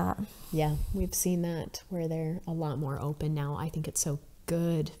seen that. Yeah, we've seen that, where they're a lot more open now. I think it's so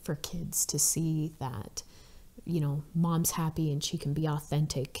good for kids to see that, mom's happy and she can be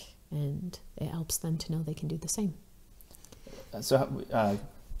authentic and it helps them to know they can do the same. So,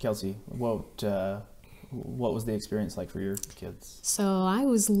 Kelsey, what was the experience like for your kids? So I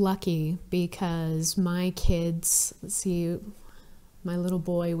was lucky because my kids, let's see, my little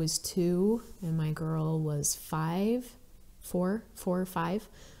boy was 2 and my girl was 4 or 5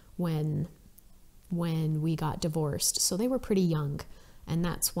 when we got divorced. So they were pretty young. And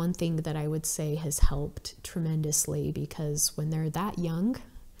that's one thing that I would say has helped tremendously, because when they're that young,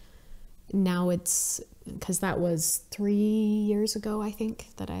 now it's, because that was 3 years ago, I think,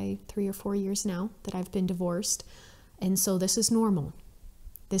 3 or 4 years now that I've been divorced. And so this is normal.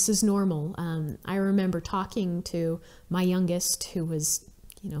 This is normal. I remember talking to my youngest, who was,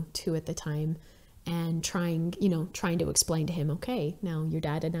 2 at the time, and trying to explain to him, okay, now your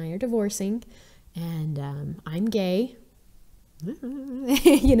dad and I are divorcing, and I'm gay.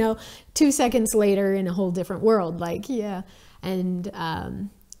 2 seconds later in a whole different world, like, yeah. And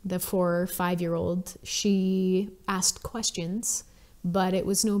the 4 or 5-year-old, she asked questions, but it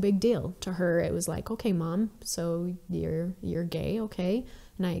was no big deal to her. It was like, okay, Mom, so you're gay, okay?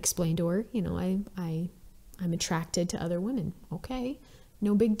 And I explained to her, I'm attracted to other women, okay,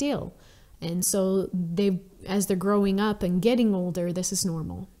 no big deal. And so as they're growing up and getting older, this is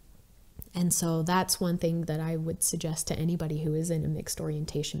normal. And so that's one thing that I would suggest to anybody who is in a mixed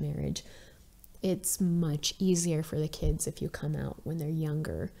orientation marriage. It's much easier for the kids if you come out when they're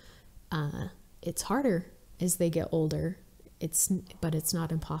younger. It's harder as they get older, but it's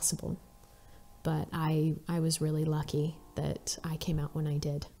not impossible. But I was really lucky that I came out when I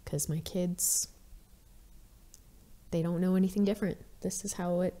did, because my kids, they don't know anything different. This is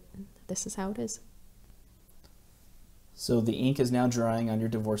how it is. So the ink is now drying on your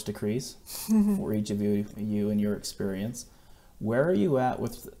divorce decrees for each of you and your experience. Where are you at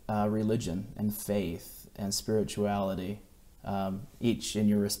with religion and faith and spirituality, each in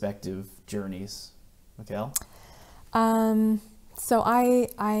your respective journeys? Mekael? So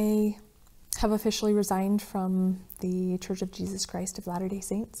I have officially resigned from the Church of Jesus Christ of Latter-day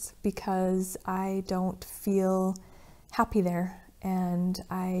Saints because I don't feel happy there, and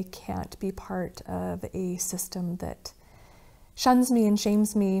I can't be part of a system that shuns me and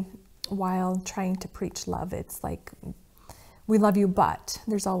shames me while trying to preach love. It's like, we love you, but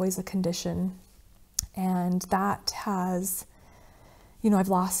there's always a condition. And that has, I've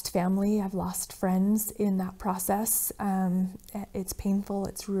lost family, I've lost friends in that process. It's painful,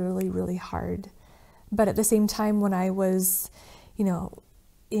 it's really, really hard. But at the same time, when I was,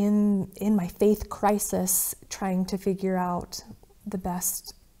 in my faith crisis, trying to figure out the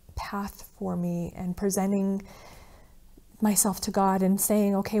best path for me and presenting myself to God and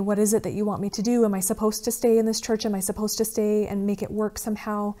saying, okay, what is it that you want me to do? Am I supposed to stay in this church? Am I supposed to stay and make it work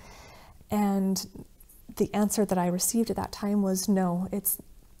somehow? And the answer that I received at that time was, no,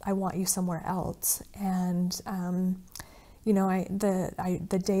 I want you somewhere else. And,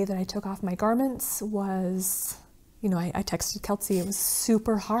 the day that I took off my garments was, I texted Kelsey. It was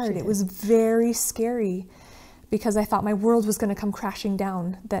super hard. It was very scary because I thought my world was going to come crashing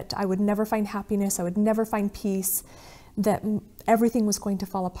down, that I would never find happiness, I would never find peace, that everything was going to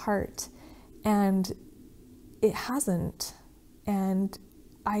fall apart. And it hasn't. And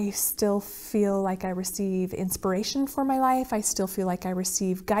I still feel like I receive inspiration for my life. I still feel like I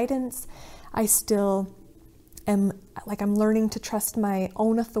receive guidance. I still am like, I'm learning to trust my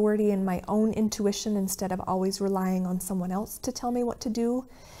own authority and my own intuition instead of always relying on someone else to tell me what to do.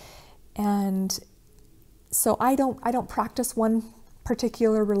 And so I don't practice one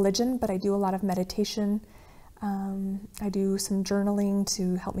particular religion, but I do a lot of meditation. I do some journaling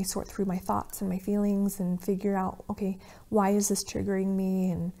to help me sort through my thoughts and my feelings and figure out, okay, why is this triggering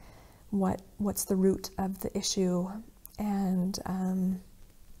me, and what's the root of the issue? And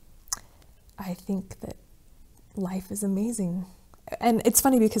I think that life is amazing. And it's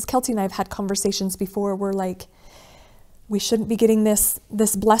funny because Kelsey and I have had conversations before where, like, we shouldn't be getting this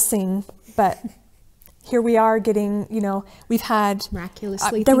blessing, but here we are getting, we've had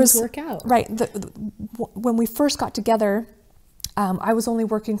miraculously things work out. Right. When we first got together, I was only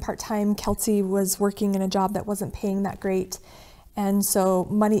working part-time. Kelsey was working in a job that wasn't paying that great. And so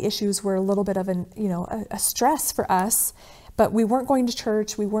money issues were a little bit of a stress for us, but we weren't going to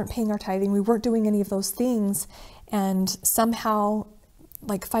church. We weren't paying our tithing. We weren't doing any of those things. And somehow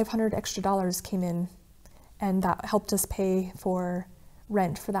like $500 extra came in, and that helped us pay for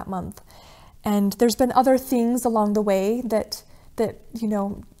rent for that month. And there's been other things along the way that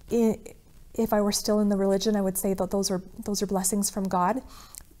if I were still in the religion, I would say that those are blessings from God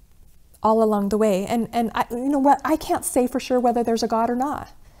all along the way. And I can't say for sure whether there's a God or not.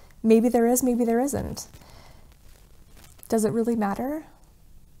 Maybe there is, maybe there isn't. Does it really matter?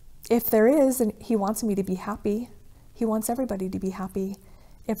 if there is, and he wants me to be happy, he wants everybody to be happy.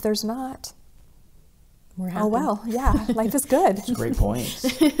 If there's not, We're happy. oh well, yeah, life is good. It's a great point.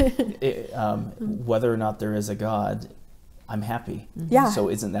 Whether or not there is a God, I'm happy. Yeah. So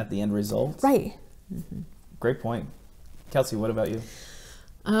isn't that the end result? Right. Great point. Kelsey, what about you?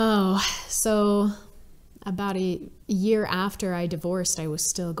 Oh, so about a year after I divorced, I was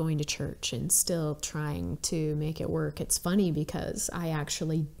still going to church and still trying to make it work. It's funny because I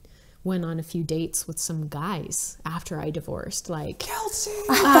actually went on a few dates with some guys after I divorced. Like, Kelsey!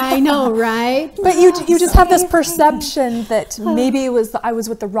 I know, right? But you just have this perception that maybe I was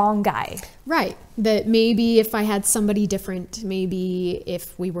with the wrong guy. Right. That maybe if I had somebody different, maybe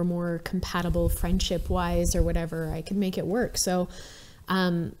if we were more compatible friendship-wise or whatever, I could make it work. So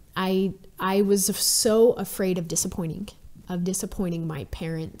I was so afraid of disappointing my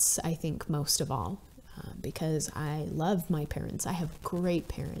parents, I think, most of all, because I love my parents. I have great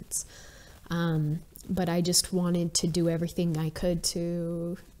parents. But I just wanted to do everything I could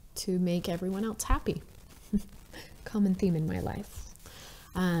to make everyone else happy. Common theme in my life.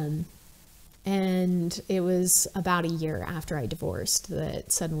 And it was about a year after I divorced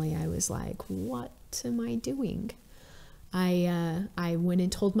that suddenly I was like, what am I doing? I went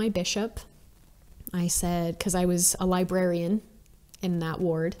and told my bishop. I said, because I was a librarian in that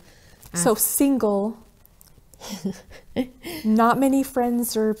ward. So single, not many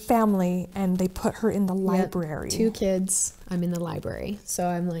friends or family, and they put her in the library. Yep, 2 kids. I'm in the library. So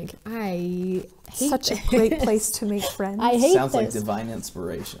I'm like, I hate Such a great place to make friends. I hate Sounds like this. divine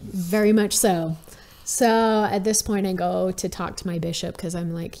inspiration. Very much so. So at this point I go to talk to my bishop because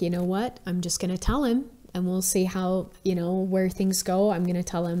I'm like, you know what? I'm just going to tell him and we'll see how, where things go. I'm going to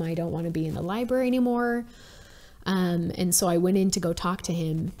tell him I don't want to be in the library anymore. And so I went in to go talk to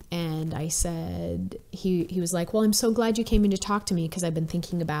him and I said, he was like, well, I'm so glad you came in to talk to me because I've been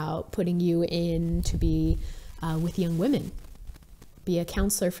thinking about putting you in to be with young women, be a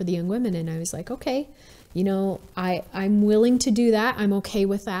counselor for the young women. And I was like, okay, I'm willing to do that. I'm okay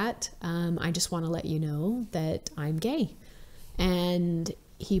with that. I just want to let you know that I'm gay. And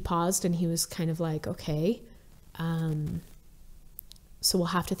he paused and he was kind of like, okay, so we'll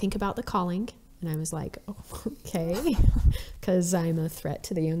have to think about the calling. And I was like, oh, okay, because I'm a threat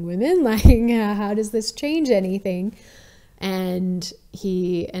to the young women. Like, how does this change anything? And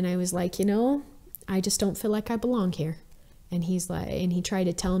I was like, I just don't feel like I belong here. And he's like, and he tried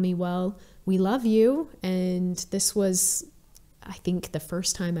to tell me, well, we love you. And this was, I think, the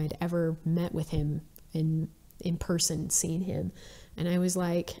first time I'd ever met with him in person, seen him. And I was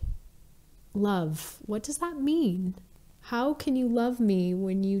like, love, what does that mean? How can you love me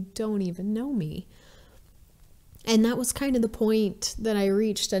when you don't even know me? And that was kind of the point that I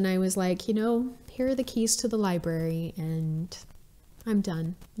reached. And I was like, here are the keys to the library and I'm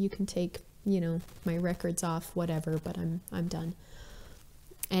done. You can take, my records off, whatever, but I'm done.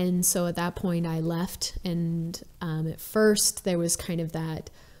 And so at that point I left. And at first there was kind of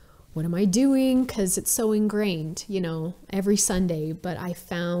that, what am I doing? Because it's so ingrained, every Sunday. But I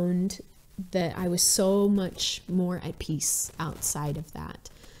found that I was so much more at peace outside of that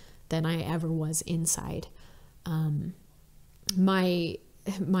than I ever was inside. My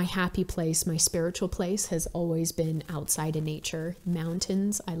happy place, my spiritual place has always been outside in nature,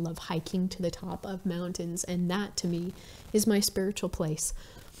 mountains. I love hiking to the top of mountains, and that to me is my spiritual place.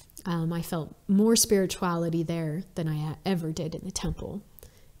 I felt more spirituality there than I ever did in the temple.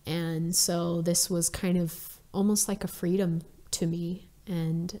 And so this was kind of almost like a freedom to me.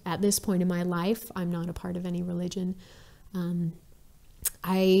 And at this point in my life, I'm not a part of any religion.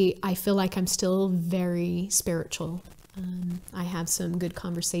 I feel like I'm still very spiritual. I have some good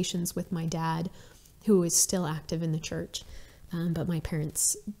conversations with my dad, who is still active in the church. But my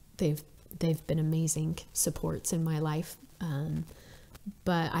parents, they've been amazing supports in my life.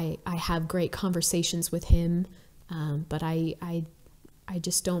 But I have great conversations with him. But I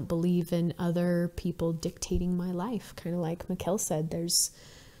just don't believe in other people dictating my life. Kind of like Mekael said, there's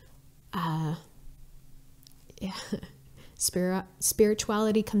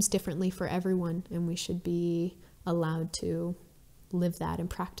spirituality comes differently for everyone, and we should be allowed to live that and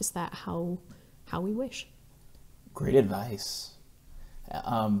practice that how we wish. Great advice.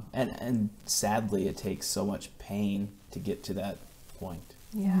 And sadly, it takes so much pain to get to that point.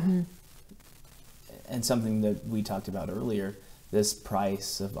 Yeah. Mm-hmm. And something that we talked about earlier, this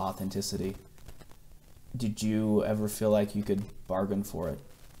price of authenticity. Did you ever feel like you could bargain for it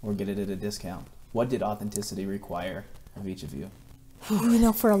or get it at a discount? What did authenticity require of each of you?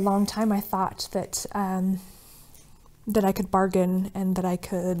 For a long time I thought that that I could bargain and that I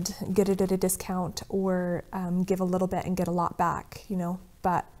could get it at a discount or give a little bit and get a lot back,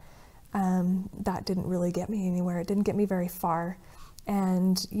 But that didn't really get me anywhere. It didn't get me very far.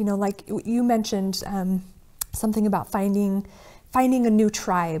 And, you know, like you mentioned something about finding a new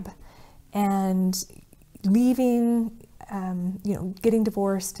tribe and leaving, you know, getting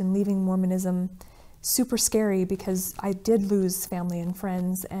divorced and leaving Mormonism. Super scary, because I did lose family and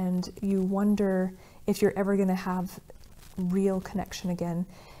friends, and you wonder if you're ever going to have real connection again.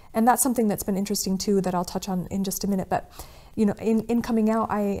 And that's something that's been interesting too, that I'll touch on in just a minute. But, you know, in coming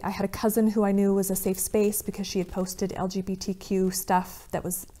out, I had a cousin who I knew was a safe space because she had posted LGBTQ stuff that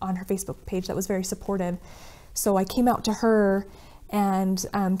was on her Facebook page that was very supportive. So I came out to her, and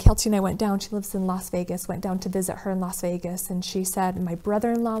Kelsey and I went down. She lives in Las Vegas, went down to visit her in Las Vegas, and she said, my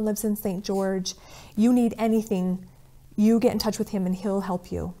brother-in-law lives in St. George. You need anything, you get in touch with him and he'll help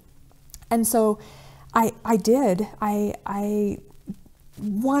you. And so I did. I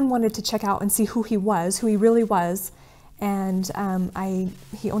wanted to check out and see who he really was. And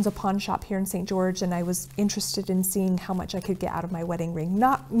he owns a pawn shop here in St. George, and I was interested in seeing how much I could get out of my wedding ring.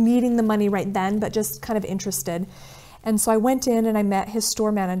 Not needing the money right then, but just kind of interested. And so I went in and I met his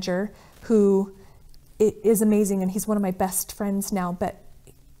store manager, who is amazing, and he's one of my best friends now. But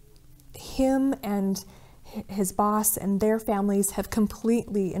him and his boss and their families have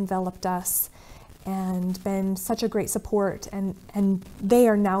completely enveloped us and been such a great support. And they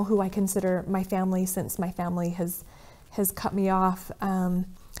are now who I consider my family, since my family has cut me off.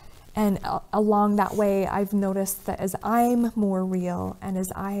 And along that way, I've noticed that as I'm more real and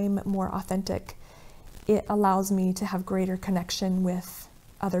as I'm more authentic, it allows me to have greater connection with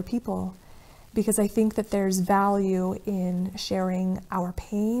other people, because I think that there's value in sharing our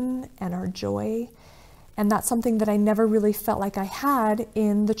pain and our joy. And that's something that I never really felt like I had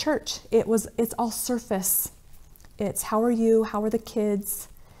in the church. It's all surface. It's how are you? How are the kids?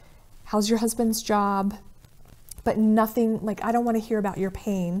 How's your husband's job? But nothing, like, I don't want to hear about your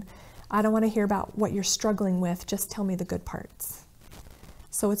pain. I don't want to hear about what you're struggling with. Just tell me the good parts.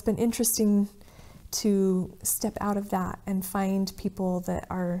 So it's been interesting to step out of that and find people that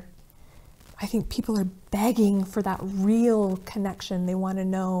are, I think people are begging for that real connection. They want to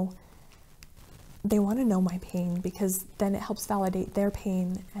know my pain, because then it helps validate their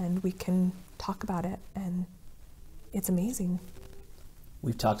pain and we can talk about it, and it's amazing.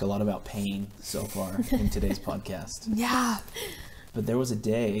 We've talked a lot about pain so far in today's podcast. Yeah. But there was a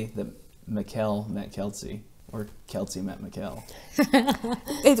day that Mekael met Kelsey, or Kelsey met Mekael.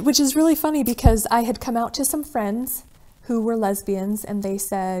 Which is really funny, because I had come out to some friends who were lesbians, and they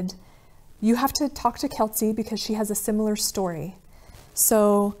said, you have to talk to Kelsey because she has a similar story.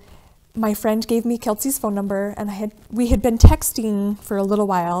 So my friend gave me Kelsey's phone number, and we had been texting for a little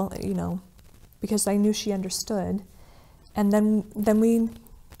while, you know, because I knew she understood. And then we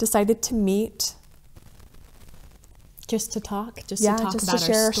decided to meet. Just to talk? Just Yeah, to talk just about to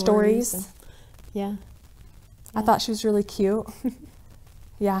share our stories. and- yeah. I thought she was really cute.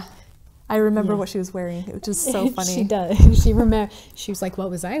 Yeah. I remember what she was wearing. It was just so funny. She does. She was like, what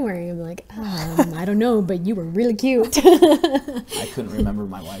was I wearing? I'm like, I don't know, but you were really cute. I couldn't remember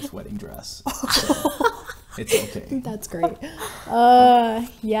my wife's wedding dress. So it's okay. That's great.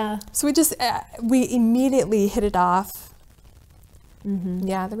 Yeah. So we immediately hit it off. Mm-hmm.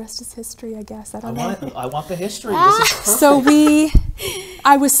 Yeah, the rest is history, I guess. I want the history. This is perfect. So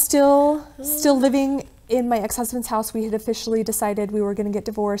I was still living in my ex-husband's house. We had officially decided we were going to get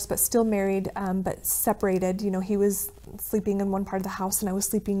divorced, but still married, but separated. You know, he was sleeping in one part of the house and I was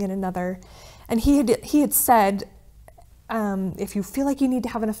sleeping in another. And he had said, if you feel like you need to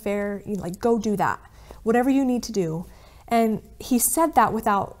have an affair, go do that. Whatever you need to do. And he said that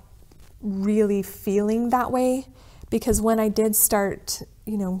without really feeling that way, because when I did start,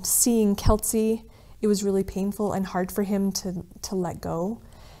 seeing Kelsey, it was really painful and hard for him to let go.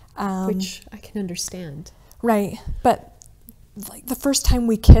 Which I can understand. Right. But like the first time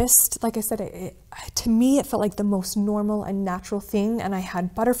we kissed, like I said, to me, it felt like the most normal and natural thing. And I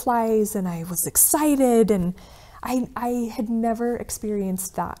had butterflies and I was excited. And I had never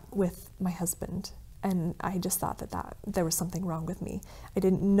experienced that with my husband. And I just thought that there was something wrong with me. I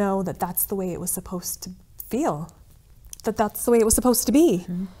didn't know that that's the way it was supposed to feel, that's the way it was supposed to be.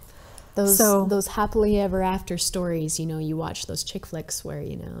 Mm-hmm. Those happily ever after stories, you watch those chick flicks where,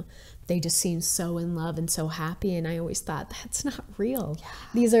 they just seem so in love and so happy. And I always thought, that's not real.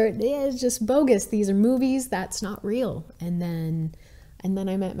 Yeah. It's just bogus. These are movies. That's not real. And then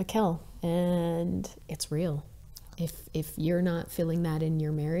I met Mekael, and it's real. If you're not feeling that in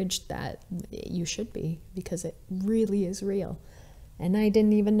your marriage, that you should be, because it really is real. And I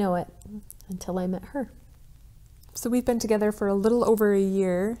didn't even know it until I met her. So we've been together for a little over a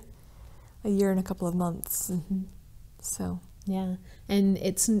year and a couple of months. Mm-hmm. So Yeah. And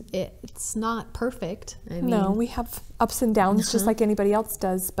it's not perfect. I mean, no, we have ups and downs just like anybody else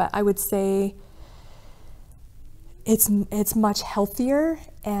does, but I would say it's much healthier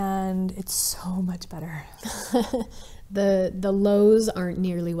and it's so much better. The lows aren't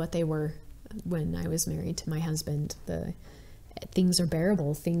nearly what they were when I was married to my husband. Things are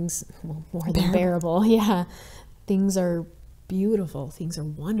bearable. More than bearable. Yeah. Things are beautiful. Things are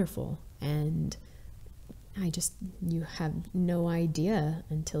wonderful. And you have no idea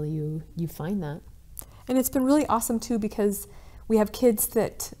until you find that. And it's been really awesome too, because we have kids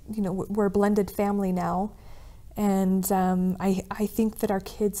that, we're a blended family now. And I think that our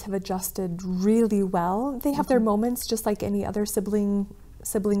kids have adjusted really well. They have their moments just like any other sibling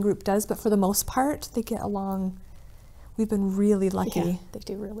group does, but for the most part, they get along. We've been really lucky. Yeah, they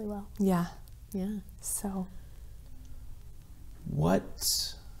do really well. Yeah. Yeah. So.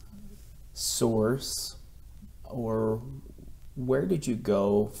 What source or where did you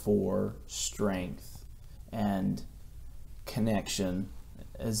go for strength and connection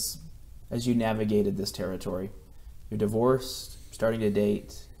as you navigated this territory? You're divorced, starting to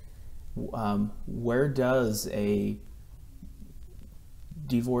date. Where does a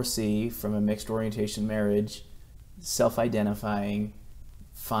divorcee from a mixed orientation marriage, self-identifying,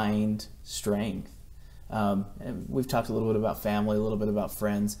 find strength? And we've talked a little bit about family, a little bit about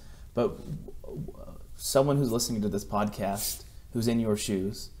friends, but someone who's listening to this podcast, who's in your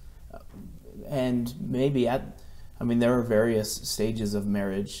shoes, and maybe there are various stages of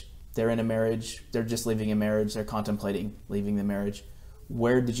marriage. They're in a marriage, they're just leaving a marriage, they're contemplating leaving the marriage.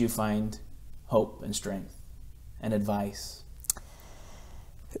 Where did you find hope and strength and advice?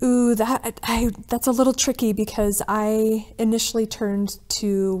 Ooh, that's a little tricky, because I initially turned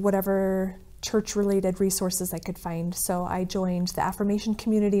to whatever church-related resources I could find. So I joined the affirmation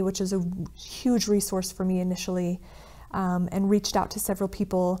community, which is a huge resource for me initially, and reached out to several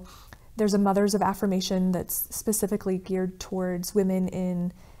people. There's a Mothers of Affirmation that's specifically geared towards women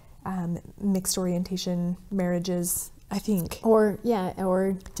in mixed orientation marriages, I think. Or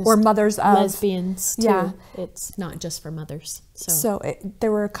mothers of lesbians too. Yeah. It's not just for mothers. So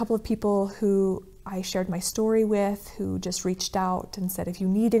there were a couple of people who I shared my story with, who just reached out and said, if you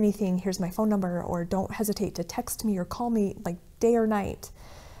need anything, here's my phone number, or don't hesitate to text me or call me, like day or night.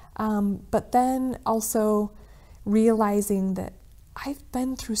 But then also realizing that I've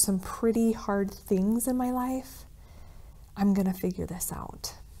been through some pretty hard things in my life. I'm going to figure this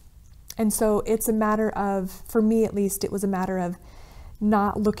out. And so it's a matter of, for me at least, it was a matter of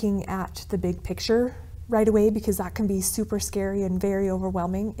not looking at the big picture right away, because that can be super scary and very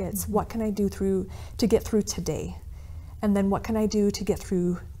overwhelming. It's what can I do to get through today? And then what can I do to get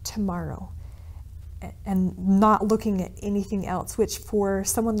through tomorrow? And not looking at anything else, which for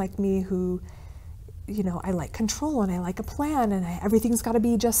someone like me who, I like control and I like a plan and everything's got to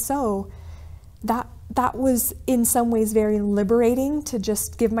be just so, that was in some ways very liberating, to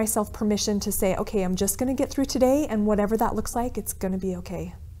just give myself permission to say, okay, I'm just going to get through today, and whatever that looks like, it's going to be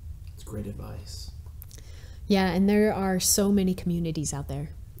okay. It's great advice. Yeah, and there are so many communities out there.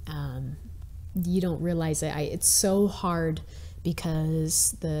 You don't realize it. It's so hard,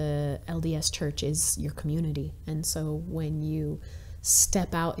 because the LDS Church is your community. And so when you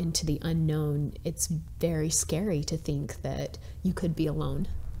step out into the unknown, it's very scary to think that you could be alone.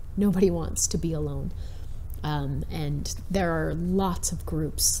 Nobody wants to be alone. And there are lots of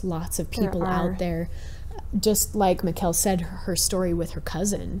groups, lots of people out there. Just like Mekael said, her story with her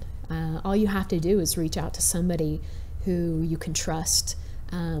cousin. All you have to do is reach out to somebody who you can trust,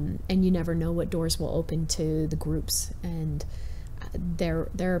 and you never know what doors will open to the groups. And there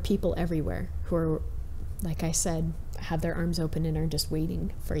are people everywhere who are, like I said, have their arms open and are just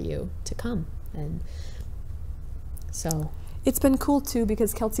waiting for you to come. And so it's been cool too,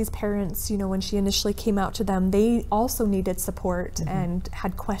 because Kelsey's parents, when she initially came out to them, they also needed support and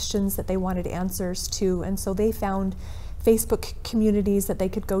had questions that they wanted answers to. And so they found Facebook communities that they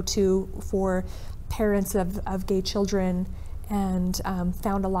could go to for parents of gay children, and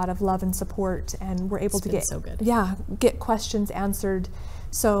found a lot of love and support, and were able to get questions answered.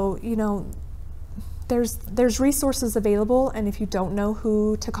 So, there's resources available, and if you don't know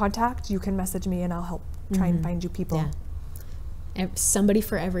who to contact, you can message me and I'll help try and find you people. Yeah. Somebody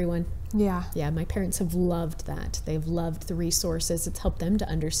for everyone. Yeah. Yeah, my parents have loved that. They've loved the resources. It's helped them to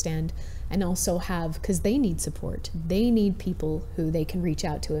understand, and also because they need support. They need people who they can reach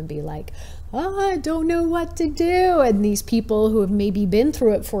out to and be like, I don't know what to do. And these people who have maybe been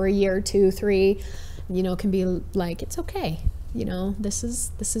through it for a year, 2, 3, can be like, it's okay. This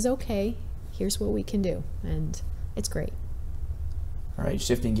is okay. Here's what we can do. And it's great. All right,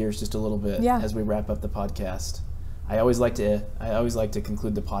 shifting gears just a little bit as we wrap up the podcast. I always like to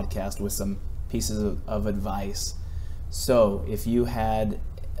conclude the podcast with some pieces of advice. So if you had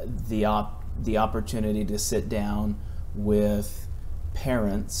the opportunity to sit down with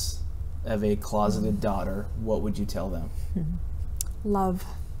parents of a closeted daughter, what would you tell them? Love.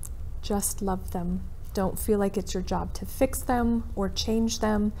 Just love them. Don't feel like it's your job to fix them or change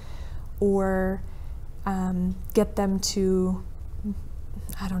them or get them to,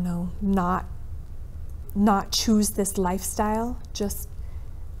 I don't know, not choose this lifestyle. Just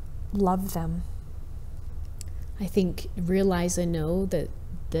love them. I think realize and know that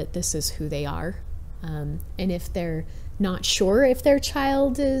this is who they are. And if they're not sure if their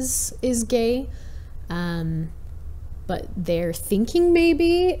child is gay, but they're thinking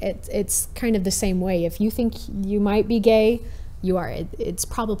maybe, it's kind of the same way. If you think you might be gay, you are. It's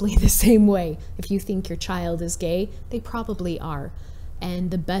probably the same way. If you think your child is gay, they probably are.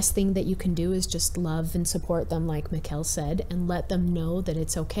 And the best thing that you can do is just love and support them, like Mekael said, and let them know that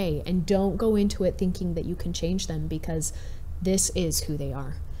it's okay. And don't go into it thinking that you can change them, because this is who they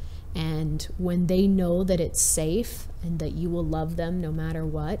are. And when they know that it's safe and that you will love them no matter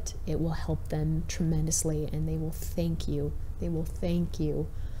what, it will help them tremendously, and they will thank you. They will thank you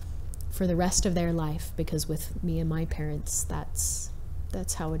for the rest of their life, because with me and my parents, that's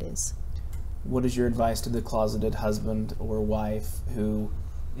how it is. What is your advice to the closeted husband or wife who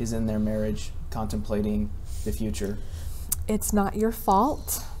is in their marriage contemplating the future? It's not your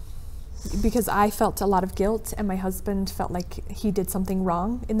fault, because I felt a lot of guilt, and my husband felt like he did something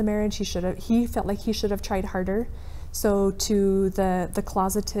wrong in the marriage. He felt like he should have tried harder. So to the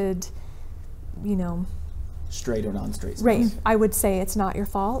closeted, straight or non-straight spouse. Right, I would say it's not your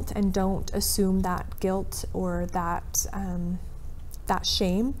fault, and don't assume that guilt or that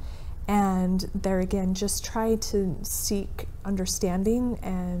shame. And there again, just try to seek understanding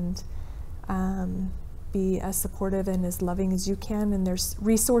and be as supportive and as loving as you can. And there's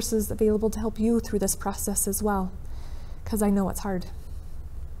resources available to help you through this process as well, because I know it's hard.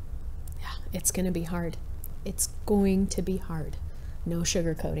 Yeah, it's going to be hard. It's going to be hard. No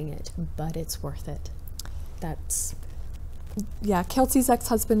sugarcoating it, but it's worth it. Yeah, Kelsey's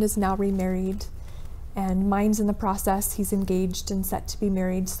ex-husband is now remarried, and mine's in the process. He's engaged and set to be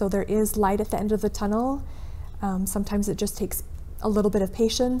married. So there is light at the end of the tunnel. Sometimes it just takes a little bit of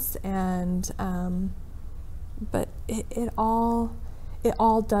patience, and but it all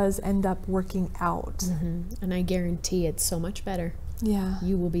does end up working out. Mm-hmm. And I guarantee it's so much better. Yeah.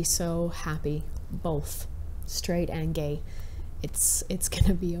 You will be so happy, both straight and gay. It's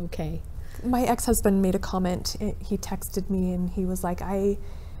gonna be okay. My ex-husband made a comment. He texted me and he was like, I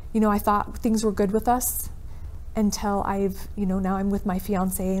thought things were good with us until now I'm with my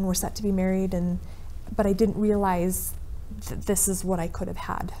fiance and we're set to be married, but I didn't realize that this is what I could have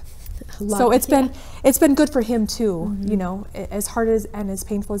had. So it's been good for him too. Mm-hmm. As hard and as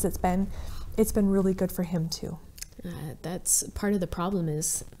painful as it's been really good for him too. That's part of the problem.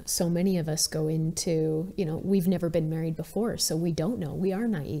 Is so many of us go into, we've never been married before, so we don't know. We are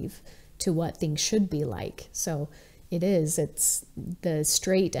naive to what things should be like. So it's the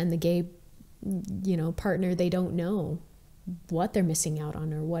straight and the gay, partner, they don't know what they're missing out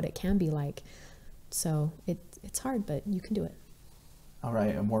on or what it can be like. So it's hard, but you can do it. All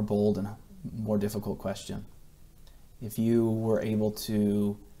right, a more bold and a more difficult question. If you were able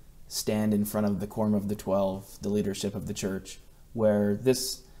to stand in front of the Quorum of the 12, the leadership of the church, where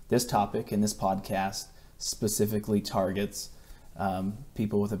this topic in this podcast specifically targets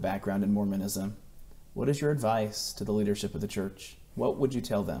people with a background in Mormonism, what is your advice to the leadership of the church? What would you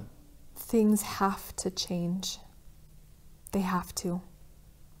tell them? Things have to change. They have to.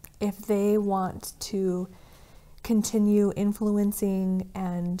 If they want to continue influencing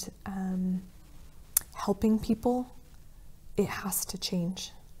and helping people, it has to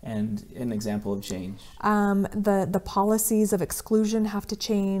change. And an example of change? The policies of exclusion have to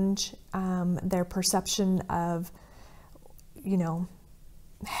change. Their perception of,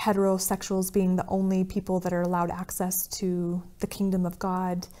 heterosexuals being the only people that are allowed access to the kingdom of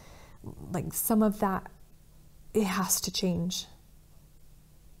God, like some of that, it has to change,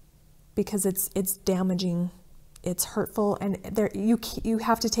 because it's damaging, it's hurtful, and you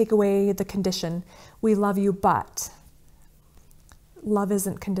have to take away the condition. We love you, but love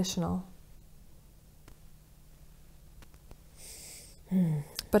isn't conditional.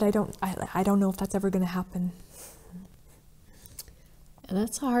 But I don't know if that's ever going to happen.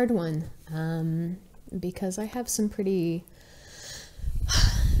 That's a hard one, because I have some pretty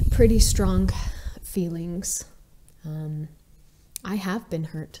strong feelings. I have been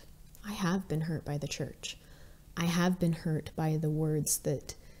hurt. I have been hurt by the church. I have been hurt by the words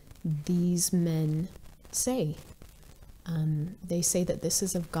that these men say. They say that this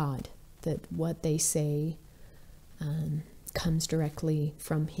is of God, that what they say comes directly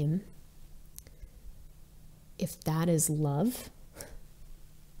from Him. If that is love,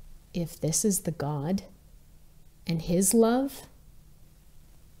 if this is the God and His love,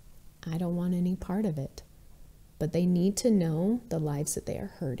 I don't want any part of it. But they need to know the lives that they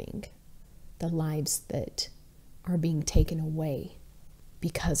are hurting, the lives that are being taken away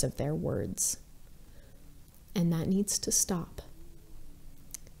because of their words. And that needs to stop.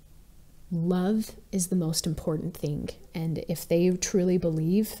 Love is the most important thing. And if they truly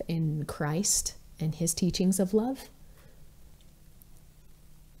believe in Christ and His teachings of love,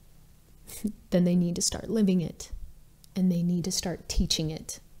 then they need to start living it. And they need to start teaching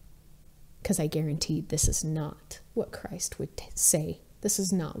it. Because I guarantee this is not what Christ would say. This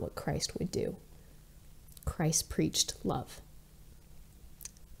is not what Christ would do. Christ preached love.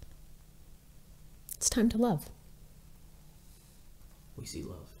 It's time to love. We see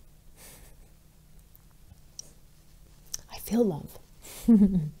love. I feel love.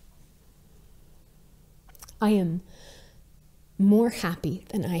 I am more happy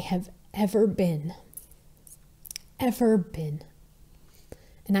than I have ever been. Ever been.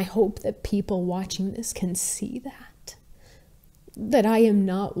 And I hope that people watching this can see that I am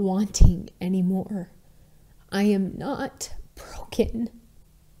not wanting anymore. I am not broken.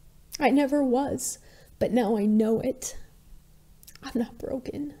 I never was, but now I know it. I'm not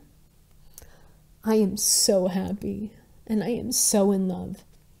broken. I am so happy, and I am so in love.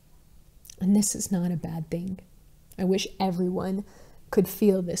 And this is not a bad thing. I wish everyone could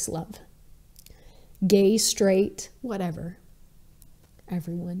feel this love. Gay, straight, whatever.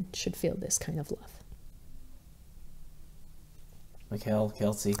 Everyone should feel this kind of love. Mekael,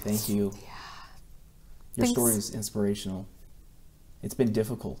 Kelsey, thank you. Yeah. Your Thanks. story is inspirational. It's been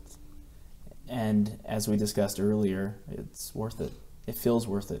difficult. And as we discussed earlier, it's worth it. It feels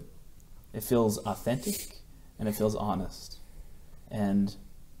worth it. It feels authentic and it feels honest. And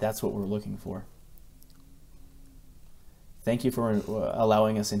that's what we're looking for. Thank you for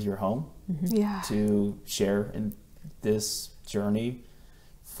allowing us into your home Yeah. to share in this journey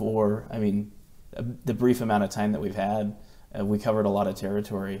for, the brief amount of time that we've had. We covered a lot of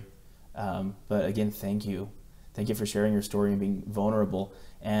territory. But again, thank you. Thank you for sharing your story and being vulnerable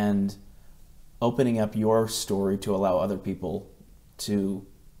and opening up your story to allow other people to,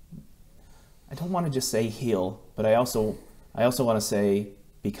 I don't want to just say heal, but I also want to say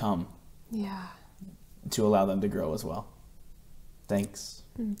become, Yeah. to allow them to grow as well. Thanks.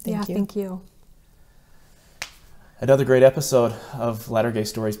 Thank you. Thank you. Another great episode of Latter Gay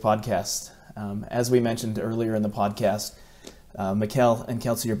Stories podcast. As we mentioned earlier in the podcast, Mekael and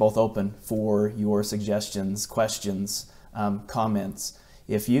Kelsey are both open for your suggestions, questions, comments.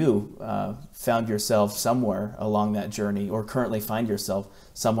 If you found yourself somewhere along that journey or currently find yourself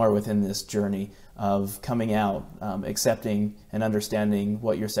somewhere within this journey of coming out, accepting and understanding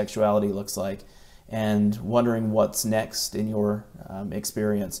what your sexuality looks like, and wondering what's next in your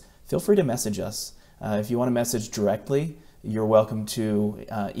experience, feel free to message us. If you want to message directly, you're welcome to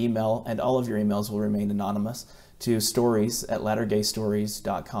email, and all of your emails will remain anonymous, to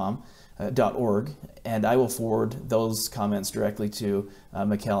stories@lattergaystories.org, and I will forward those comments directly to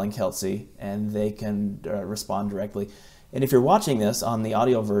Mekael and Kelsey, and they can respond directly. And if you're watching this on the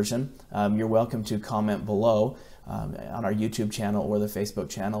audio version, you're welcome to comment below on our YouTube channel or the Facebook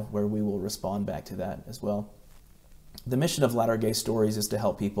channel, where we will respond back to that as well. The mission of Latter Gay Stories is to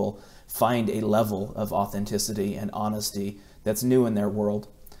help people find a level of authenticity and honesty that's new in their world.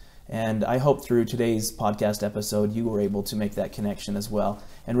 And I hope through today's podcast episode, you were able to make that connection as well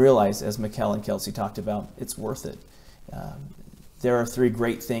and realize, as Mekael and Kelsey talked about, it's worth it. There are three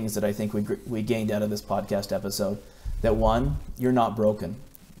great things that I think we gained out of this podcast episode. That one, you're not broken,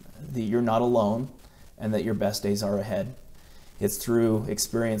 that you're not alone, and that your best days are ahead. It's through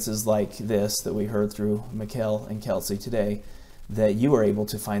experiences like this that we heard through Mekael and Kelsey today that you are able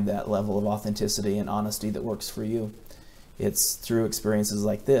to find that level of authenticity and honesty that works for you. It's through experiences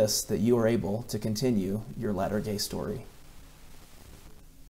like this that you are able to continue your Latter Gay story.